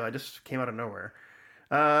no idea. I just came out of nowhere.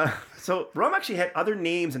 So rum actually had other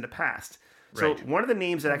names in the past. So Right. one of the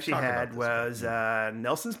names it actually talk about had this was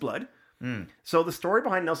Nelson's Blood. So the story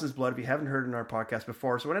behind Nelson's Blood, if you haven't heard in our podcast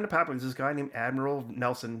before, so what ended up happening was this guy named Admiral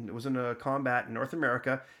Nelson. It was in a combat in North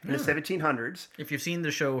America in the 1700s. If you've seen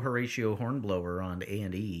the show Horatio Hornblower on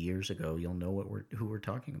A&E years ago, you'll know who we're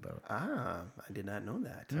talking about. Ah, I did not know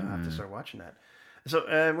that. I'll have to start watching that. So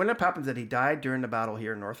what ended up happening is that he died during the battle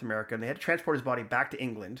here in North America, and they had to transport his body back to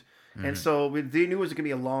England. And so they knew it was going to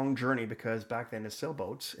be a long journey because back then it's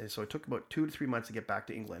sailboats, and so it took about 2 to 3 months to get back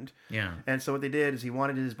to England. Yeah. And so what they did is he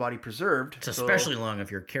wanted his body preserved. It's especially long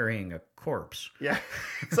if you're carrying a corpse. Yeah,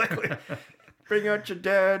 exactly. Bring out your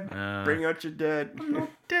dead. Bring out your dead. I'm not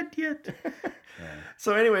dead yet.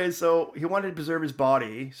 So anyways, so he wanted to preserve his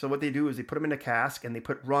body. So what they do is they put him in a cask, and they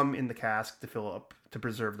put rum in the cask to fill up to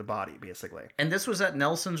preserve the body, basically. And this was at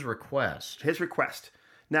Nelson's request. His request.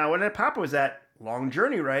 Now, when Papa was that long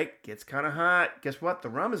journey, right? Gets kind of hot. Guess what? The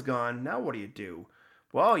rum is gone. Now what do?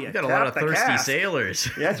 Well, you Got a tap lot of the thirsty cask. sailors.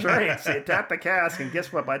 That's right. So you tap the cask, and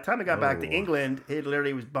guess what? By the time I got back to England, it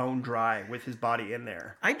literally was bone dry with his body in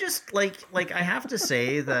there. I just like I have to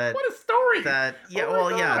say that What a story! that yeah, Oh my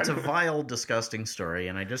well, yeah, it's a God. vile, disgusting story,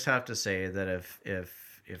 and I just have to say that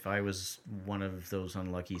if I was one of those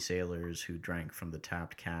unlucky sailors who drank from the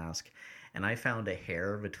tapped cask, and I found a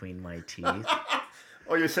hair between my teeth,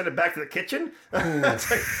 Oh, you sent it back to the kitchen?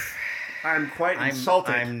 That's like, I'm quite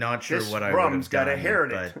insulted. I'm not sure This what I would rum's have got done, a hair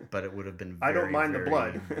in it. but it would have been. I Very, don't mind the very,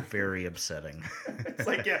 blood. very upsetting. It's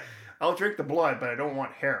like, yeah, I'll drink the blood, but I don't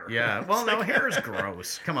want hair. Yeah, well, no, hair is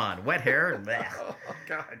gross. Come on, wet hair. Blech. Oh,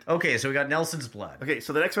 God. Okay, so we got Nelson's Blood. Okay,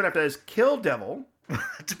 so the next one after that is Kill Devil.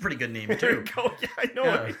 That's a pretty good name There too. you go. Yeah, I know.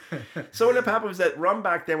 Right? So what happened was that rum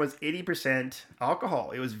back then was 80%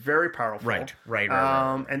 alcohol. It was very powerful. Right.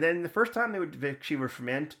 And then the first time they would actually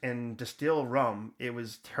ferment and distill rum, it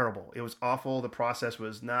was terrible. It was awful. The process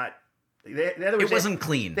was not. It wasn't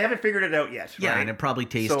clean. They haven't figured it out yet. Yeah, right? and it probably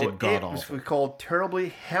tasted so god it was awful. called terribly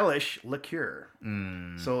hellish liqueur.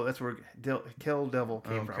 So that's where Kill Devil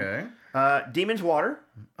came Okay. from. Demon's Water.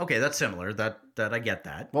 Okay, that's similar. That I get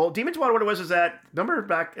that. Well, Demon's Water, what it was is that, remember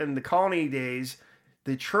back in the colony days,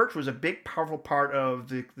 the church was a big, powerful part of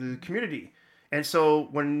the community. And so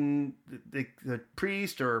when the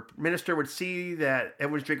priest or minister would see that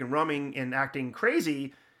everyone's drinking rum and acting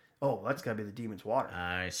crazy, oh, that's got to be the demon's water.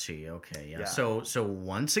 I see. Okay, yeah. Yeah. So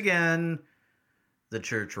once again, the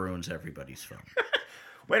church ruins everybody's fun.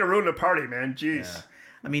 Way to ruin the party, man. Jeez.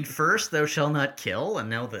 I mean, first thou shalt not kill, and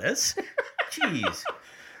now this. Jeez.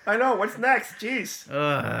 I know. What's next? Jeez.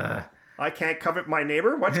 I can't covet my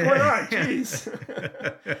neighbor? What's going on? Jeez.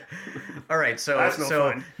 All right, so That's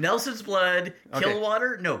no fun. Nelson's Blood, Okay. Kill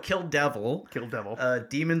Water, no, Kill Devil, Kill Devil.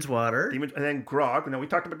 Demon's Water. Demon, and then grog. Now we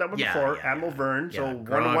talked about that one Yeah, before. yeah, Admiral yeah. Vern. Yeah, So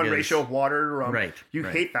grog 1-to-1 is- ratio of water to rum. Right, You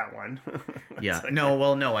right. hate that one. Yeah,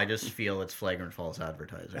 no, I just feel it's flagrant false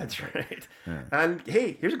advertising. That's right. And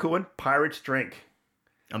hey, here's a cool one. Pirate's Drink.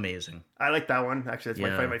 Amazing. I like that one. Actually, that's Yeah.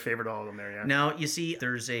 probably my favorite of all of them there, yeah. Now you see,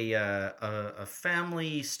 there's a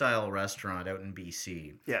family style restaurant out in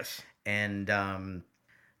BC, Yes. and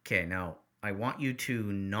okay, now I want you to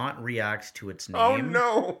not react to its name. Oh,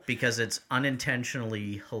 no. Because it's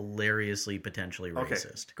unintentionally, hilariously, potentially Okay,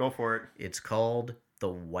 racist. go for it. It's called the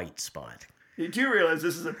White Spot. You do realize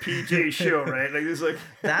this is a PJ show, right? Like, this is like...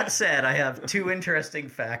 That said, I have two interesting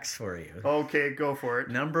facts for you. Okay, go for it.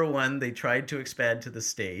 Number one, they tried to expand to the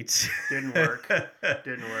States. Didn't work.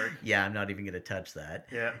 Didn't work. Yeah, I'm not even going to touch that.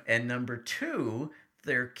 Yeah. And number two,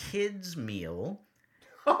 their kids' meal.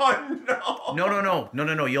 Oh, no.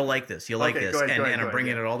 No. You'll like this. You'll like Okay, this. go ahead, and go ahead, I'm go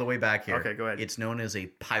bringing ahead, it all the way back here. Okay, go ahead. It's known as a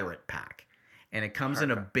pirate pack. And it comes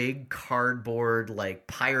in a big cardboard, like,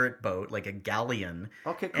 pirate boat, like a galleon.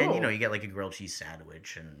 Okay, cool. And, you know, you get, like, a grilled cheese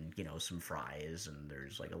sandwich and, you know, some fries. And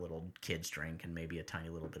there's, like, a little kid's drink and maybe a tiny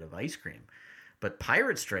little bit of ice cream. But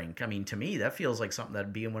pirate's drink, I mean, to me, that feels like something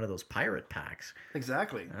that'd be in one of those pirate packs.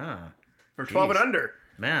 Exactly. Ah. For 12 and under.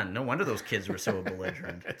 Man, no wonder those kids were so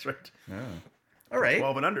belligerent. That's right. Oh. All right.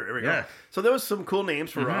 12 and under. There we Yeah. go. So there was some cool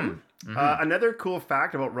names for rum. Another cool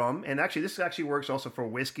fact about rum, and actually this actually works also for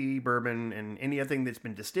whiskey, bourbon, and any other thing that's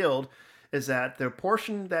been distilled, is that the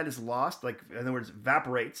portion that is lost, like in other words,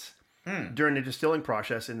 evaporates during the distilling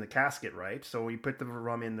process in the casket, right? So you put the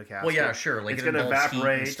rum in the casket. Well, yeah, sure. Like it's it going to involves heat and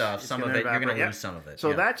evaporate. stuff. It's Some of gonna it, you're going to evaporate, lose some of it. So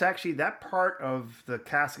yeah. that's actually, that part of the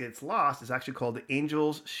casket that's lost is actually called the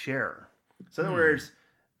angel's share. So in other words,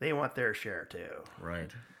 they want their share too. Right.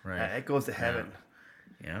 It goes to heaven.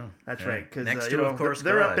 Yeah. That's yeah. right. Because Next you to, know, of course,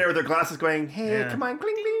 they're God. up there with their glasses going, hey, Yeah. come on,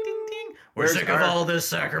 cling, cling, ding, ding. We're Where's sick of our- all this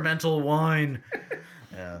sacramental wine.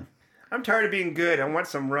 Yeah. I'm tired of being good. I want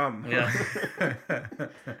some rum. Yeah.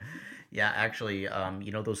 Yeah, actually,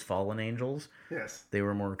 you know those fallen angels? Yes. They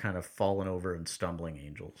were more kind of fallen over and stumbling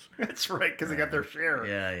angels. That's right, because they got their share.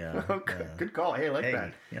 Yeah, yeah. Okay, yeah. good call. Hey, I like Hey,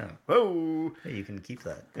 that. yeah. Whoa. Hey, you can keep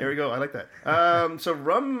that. There we go. I like that. So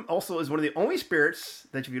rum also is one of the only spirits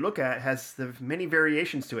that if you look at has the many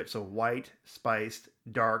variations to it. So white, spiced,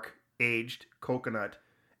 dark, aged, coconut,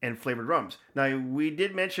 and flavored rums. Now, we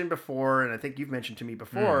did mention before, and I think you've mentioned to me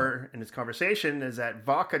before in this conversation, is that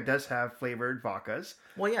vodka does have flavored vodkas.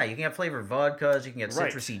 Well, yeah, you can get flavored vodkas, you can get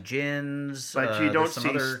Right. citrusy gins. But you don't there's some see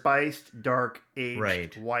other... spiced, dark, aged,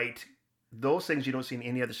 Right. white. Those things you don't see in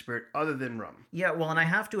any other spirit other than rum. Yeah, well, and I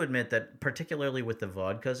have to admit that particularly with the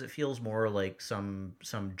vodkas, it feels more like some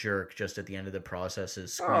jerk just at the end of the process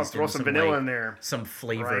is squeezed throw in some vanilla like, in there. some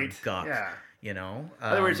flavored Right? guck. Yeah. You know? In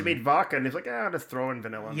other words, you made vodka, and it's like, just throw in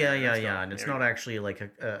vanilla. In Yeah, there. yeah, That's yeah, not- and it's there you not go. actually like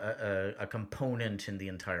a component in the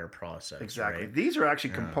entire process. Exactly. Right? These are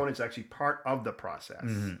actually components, actually part of the process.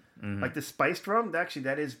 Like the spiced rum, actually,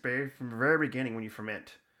 that is from the very beginning when you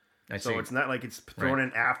ferment. I So see. it's not like it's thrown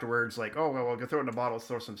in afterwards, like, oh, well, we'll go throw it in a bottle,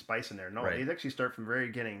 throw some spice in there. No, Right. these actually start from the very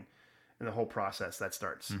beginning in the whole process that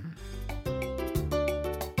starts.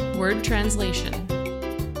 Word translation.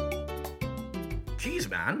 Jeez,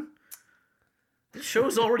 man. This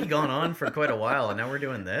show's already gone on for quite a while, and now we're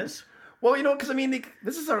doing this. Well, you know, because I mean,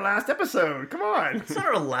 this is our last episode. Come on. It's not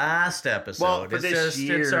our last episode. Well, for it's this just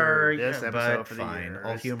year, it's our this yeah, episode but for the fine. year.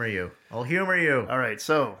 I'll humor you. I'll humor you. All right,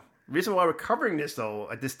 so the reason why we're covering this, though,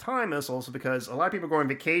 at this time is also because a lot of people go on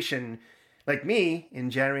vacation, like me,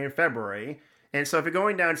 in January and February. And so if you're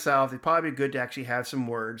going down south, it'd probably be good to actually have some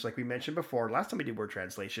words, like we mentioned before, last time we did word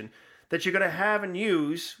translation, that you're going to have and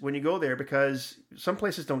use when you go there, because some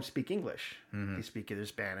places don't speak English. They speak either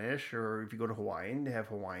Spanish, or if you go to Hawaiian, they have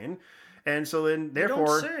Hawaiian. And so then,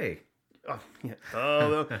 therefore... Don't say. Oh, yeah.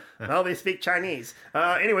 Oh, they speak Chinese.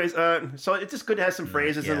 Anyways, so it's just good to have some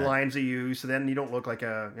phrases and yeah. lines to use, so then you don't look like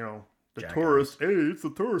the Jackass. tourist. Hey, it's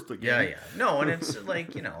the tourist again. Yeah, yeah. No, and it's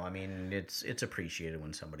like, I mean, it's appreciated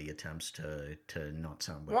when somebody attempts to not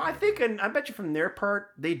sound like Well, I think, and I bet you from their part,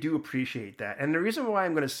 they do appreciate that. And the reason why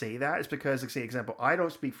I'm going to say that is because, like, say, example, I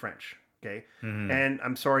don't speak French. Okay. And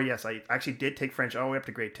I'm sorry, yes, I actually did take French all the way up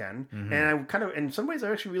to grade 10. And I kind of, in some ways,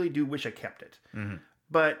 I actually really do wish I kept it.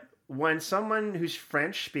 But when someone who's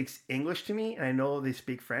French speaks English to me, and I know they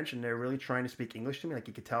speak French and they're really trying to speak English to me, like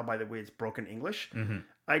you could tell by the way it's broken English,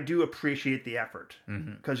 I do appreciate the effort.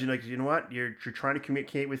 Because you're like, you know what? You're trying to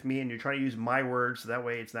communicate with me and you're trying to use my words so that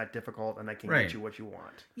way it's not difficult and I can Right. get you what you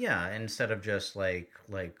want. Yeah, instead of just like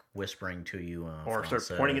whispering to you Or start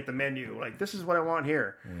Français. pointing at the menu, like, this is what I want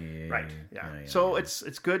here. Yeah, Right. Yeah. yeah, So yeah.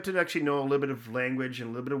 it's good to actually know a little bit of language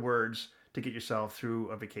and a little bit of words to get yourself through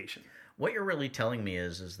a vacation. What you're really telling me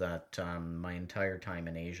is that my entire time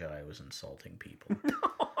in Asia, I was insulting people.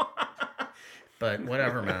 But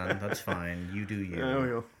whatever, man. That's fine. You do you. There we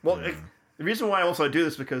go. Well, the reason why I also do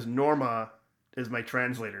this is because Norma is my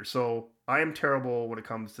translator. So I am terrible when it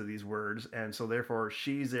comes to these words. And so therefore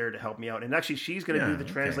she's there to help me out. And actually she's going to Yeah, do the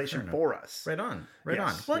okay, translation fair enough. for us. Right on. Right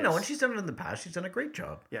Yes, on. Well, no, yes. and she's done it in the past. She's done a great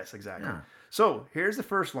job. Yes, exactly. Yeah. So here's the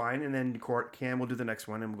first line, and then Cam will do the next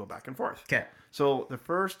one, and we'll go back and forth. Okay. So the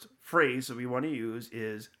first phrase that we want to use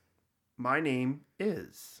is, my name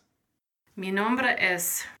is. Mi nombre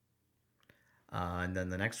es. And then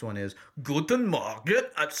the next one is Guten Morgen.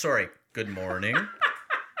 Sorry, good morning.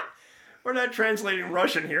 We're not translating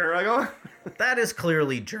Russian here. I go. That is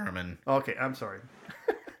clearly German. Okay, I'm sorry.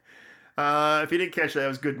 If you didn't catch that, it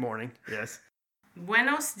was good morning. Yes.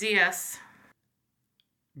 Buenos días.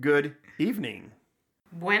 Good evening.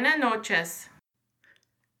 Buenas noches.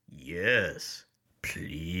 Yes,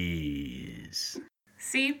 please.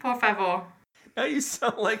 Sí, por favor. Now you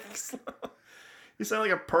sound like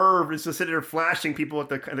a perv who's just sitting there flashing people at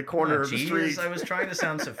the corner of the street. I was trying to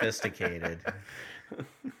sound sophisticated.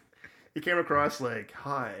 You came across like,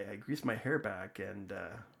 "Hi, I greased my hair back, and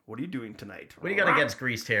what are you doing tonight?" What do you got against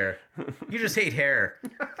greased hair? You just hate hair.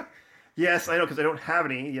 Yes, I know, because I don't have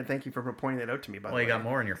any. Yeah, thank you for pointing that out to me. By the way, Well, you got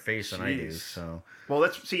more in your face than I do, Jeez. so... Well,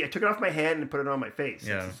 let's see. I took it off my hand and put it on my face.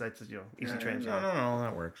 Yeah. That's easy transition. No,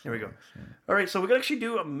 that works. Here we go. All right, so we're gonna actually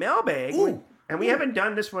do a mailbag, and we haven't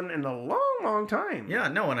done this one in a long time. Yeah,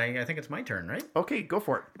 no, and I think it's my turn, right? Okay, go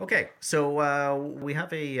for it. Okay, so we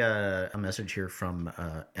have a message here from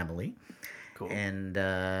Emily. Cool.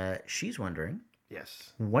 And she's wondering,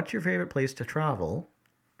 Yes. what's your favorite place to travel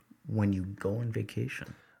when you go on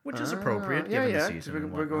vacation? Which is appropriate given the season.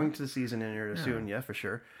 and We're going whatnot. to the season in here soon, yeah, for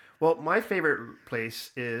sure. Well, my favorite place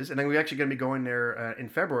is, and then we're actually going to be going there in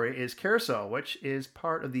February, is Curacao, which is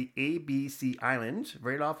part of the ABC Island,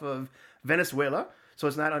 right off of Venezuela. So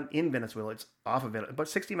it's not in Venezuela; it's off of Venezuela, about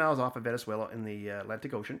 60 miles off of Venezuela in the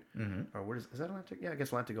Atlantic Ocean. Mm-hmm. Or what is that Atlantic? Yeah, I guess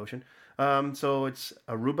Atlantic Ocean. So it's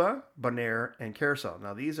Aruba, Bonaire, and Curacao.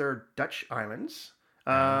 Now these are Dutch islands,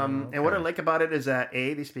 and what I like about it is that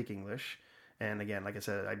they speak English. And again, like I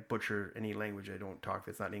said, I butcher any language I don't talk if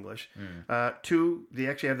it's not English. 2, they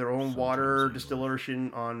actually have their own water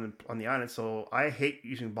distillation on the island. So I hate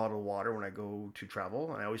using bottled water when I go to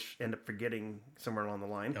travel. And I always end up forgetting somewhere along the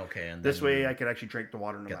line. Okay, and This then way I can actually drink the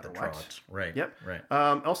water no get the matter what. trots. Right. Yep. Right.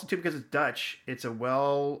 Also, too, because it's Dutch, it's a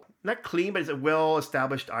not clean, but it's a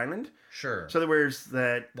well-established island. Sure. So in other words,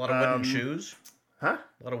 that... a lot of wooden shoes. Huh?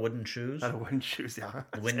 A lot of wooden shoes. A lot of wooden shoes, yeah.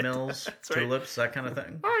 Windmills, That's right. tulips, that kind of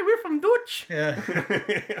thing. Hi, we're from Dutch. Yeah.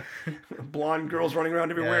 Blonde girls running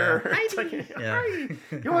around everywhere. Yeah. It's like, Yeah. Hi,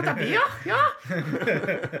 you want a beer?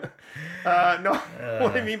 Yeah. No,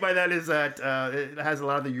 what I mean by that is that it has a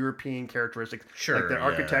lot of the European characteristics, Sure, like the yeah.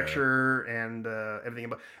 architecture and everything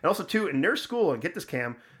about. And also, too, in their school, and get this,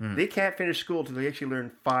 Cam, they can't finish school until they actually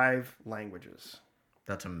learn 5 languages,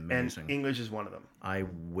 That's and amazing. English is one of them. I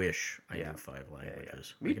wish I Yeah. knew 5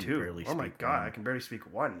 languages. Me I can too. barely Oh my speak god, one. I can barely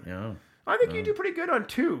speak 1. Yeah. I think you do pretty good on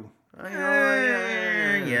 2.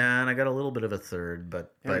 Yeah, and I got a little bit of a third,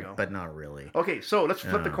 but There you go. but not really. Okay, so let's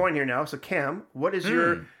flip the coin here now. So Cam, what is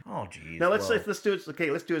your Oh, geez. now? Let's well, do it.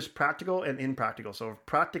 Okay, let's do it practical and impractical. So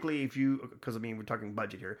practically, because I mean we're talking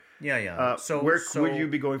budget here. Yeah. Where would you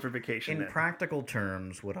be going for vacation? In then? practical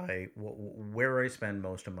terms, where I spend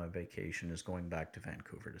most of my vacation is going back to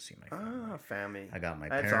Vancouver to see my family. Family. I got my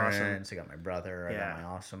That's parents. awesome. I got my brother. I Yeah. got my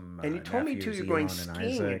awesome. And you told me too, you're going nephews, Elon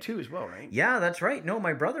and skiing Isaac. too as well, right? Yeah, that's right. No,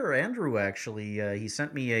 my brother Andrew actually he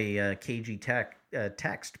sent me a KG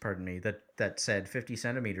text, pardon me, that said 50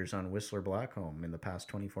 centimeters on Whistler Blackcomb in the past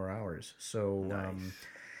 24 hours. So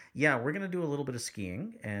yeah, we're gonna do a little bit of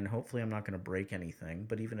skiing, and hopefully I'm not gonna break anything.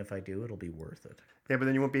 But even if I do, it'll be worth it. Yeah, but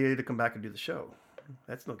then you won't be able to come back and do the show.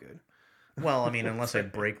 That's no good. Well, I mean, unless I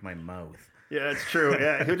break my mouth. Yeah, that's true.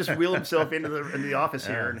 Yeah, he'll just wheel himself into the office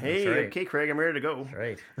here, and that's hey, right. okay, Craig, I'm ready to go. That's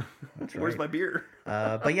right. That's Where's right. my beer?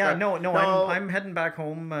 But yeah, no, No. I'm heading back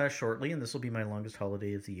home shortly, and this will be my longest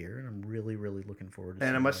holiday of the year, and I'm really, really looking forward to. And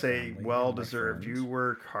I seeing must my say, family well and my deserved. friends. You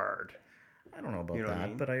work hard. I don't know about You know what I that,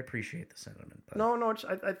 mean? but I appreciate the sentiment. But No, it's,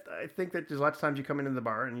 I think that there's lots of times you come into the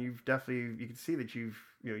bar and you can see that you've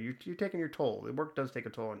taken your toll. The work does take a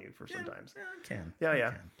toll on you for sometimes. yeah, I can. Yeah, I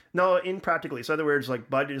yeah. can. No, in practically. So in other words, like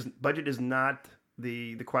budget is not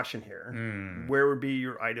the question here. Where would be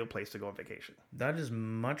your ideal place to go on vacation? That is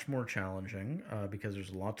much more challenging because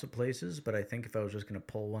there's lots of places. But I think if I was just going to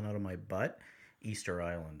pull one out of my butt, Easter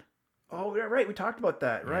Island. Oh, yeah, right. We talked about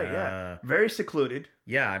that. Right, yeah. Yeah. Very secluded.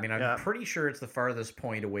 Yeah, I mean, I'm Yeah. pretty sure it's the farthest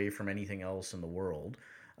point away from anything else in the world.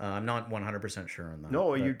 I'm not 100% sure on that.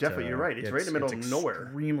 No, you're but, definitely you're right. It's right in the middle of nowhere.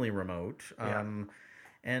 Extremely remote. Yeah.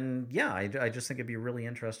 And yeah, I just think it'd be really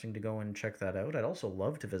interesting to go and check that out. I'd also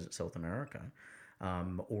love to visit South America.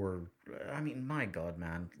 Or, I mean, my God,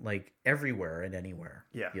 man, like everywhere and anywhere.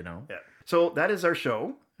 Yeah. You know? Yeah. So that is our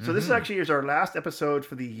show. So this actually is our last episode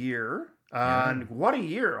for the year. And what a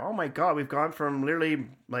year. Oh my God. We've gone from literally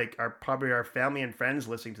like probably our family and friends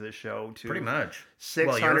listening to this show to Pretty much. 600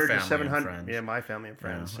 Well, your to family and 700. friends. Yeah, my family and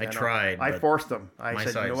friends. I know. tried, I but forced them. I my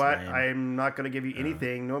said, you know side's what? lame. I'm not going to give you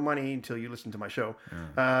anything, no money until you listen to my show.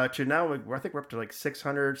 To now, I think we're up to like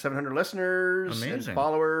 600, 700 listeners and Amazing.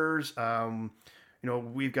 followers.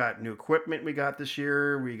 We've got new equipment we got this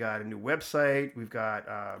year. We got a new website. We've got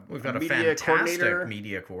a fantastic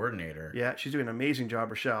media coordinator. Yeah, she's doing an amazing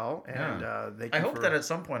job, Rochelle. And thank you I hope that at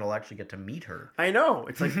some point I'll actually get to meet her. I know.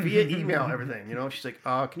 It's like via email, everything. She's like,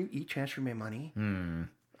 can you transfer me money?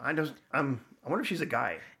 I wonder if she's a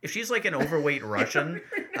guy. If she's like an overweight Russian,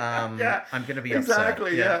 Yeah, I'm gonna be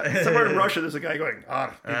exactly. upset. Yeah. Somewhere in Russia, there's a guy going,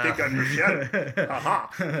 you think I'm Russian?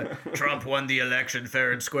 Aha. Trump won the election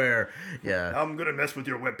fair and square. Yeah. I'm gonna mess with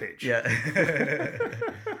your webpage. Yeah.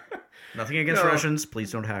 Nothing against Russians.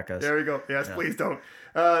 Please don't hack us. There we go. Yes, please don't.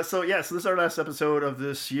 So this is our last episode of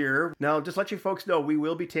this year. Now, just let you folks know, we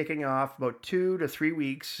will be taking off about 2 to 3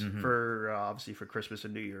 weeks for obviously for Christmas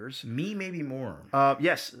and New Year's. Me, maybe more.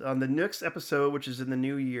 Yes, on the next episode, which is in the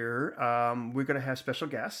new year, we're going to have special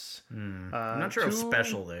guests. I'm not sure how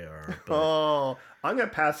special they are. But... Oh, I'm going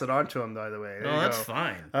to pass it on to them, by the way. Oh, that's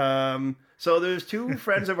fine. So there's 2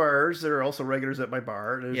 friends of ours that are also regulars at my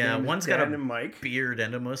bar. There's one's Dan got a and Mike. beard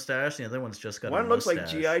and a mustache. The other one's just got One a looks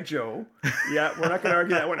mustache. like G.I. Joe. Yeah, we're not going to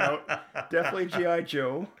argue that one out. Definitely G.I.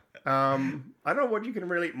 Joe. I don't know what you can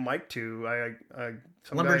relate Mike to.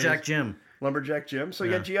 Lumberjack Jim. Lumberjack Jim. So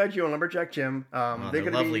yeah, G.I. Joe and Lumberjack Jim. They're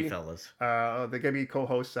lovely fellas. They're going to be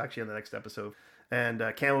co-hosts actually on the next episode. And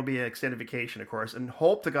Cam will be an extended vacation, of course. And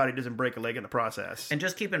hope to God he doesn't break a leg in the process. And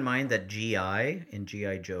just keep in mind that G.I. in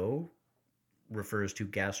G.I. Joe refers to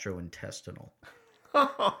gastrointestinal.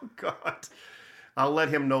 Oh, God. I'll let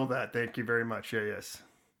him know that. Thank you very much. Yeah, yes.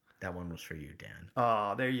 That one was for you, Dan.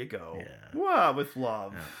 Oh, there you go. Yeah. Wow, with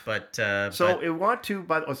love. Yeah. Sorry,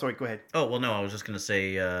 go ahead. Oh, well, no, I was just going to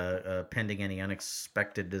say, pending any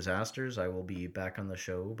unexpected disasters, I will be back on the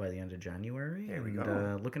show by the end of January. There we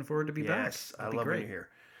go. Looking forward to be back. Yes, I love being here.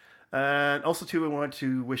 And also, too, we want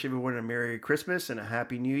to wish everyone a Merry Christmas and a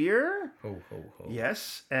Happy New Year. Ho, ho, ho.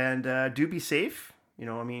 Yes, and do be safe.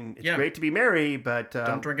 It's great to be merry, but...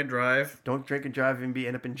 don't drink and drive. Don't drink and drive and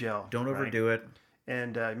end up in jail. Don't overdo it.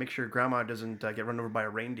 And make sure Grandma doesn't get run over by a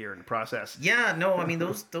reindeer in the process. Yeah, no, I mean,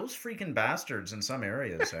 those freaking bastards in some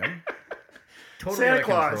areas, eh? Totally Santa out of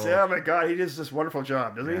Claus, control. yeah, oh my God, he does this wonderful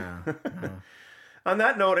job, doesn't he? Yeah. On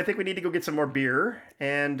that note, I think we need to go get some more beer,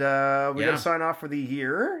 and we're going to sign off for the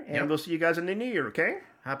year, and we'll see you guys in the new year, okay?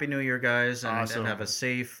 Happy New Year, guys, and, Awesome. and have a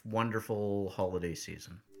safe, wonderful holiday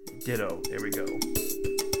season. Ditto. There we go.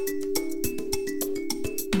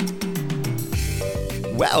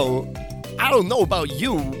 Well, I don't know about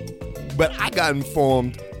you, but I got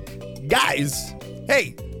informed. Guys,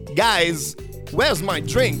 hey, guys, where's my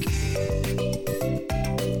drink?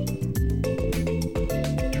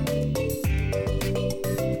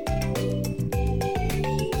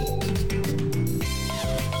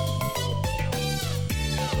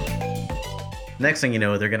 Next thing you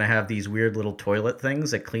know, they're going to have these weird little toilet things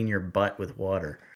that clean your butt with water.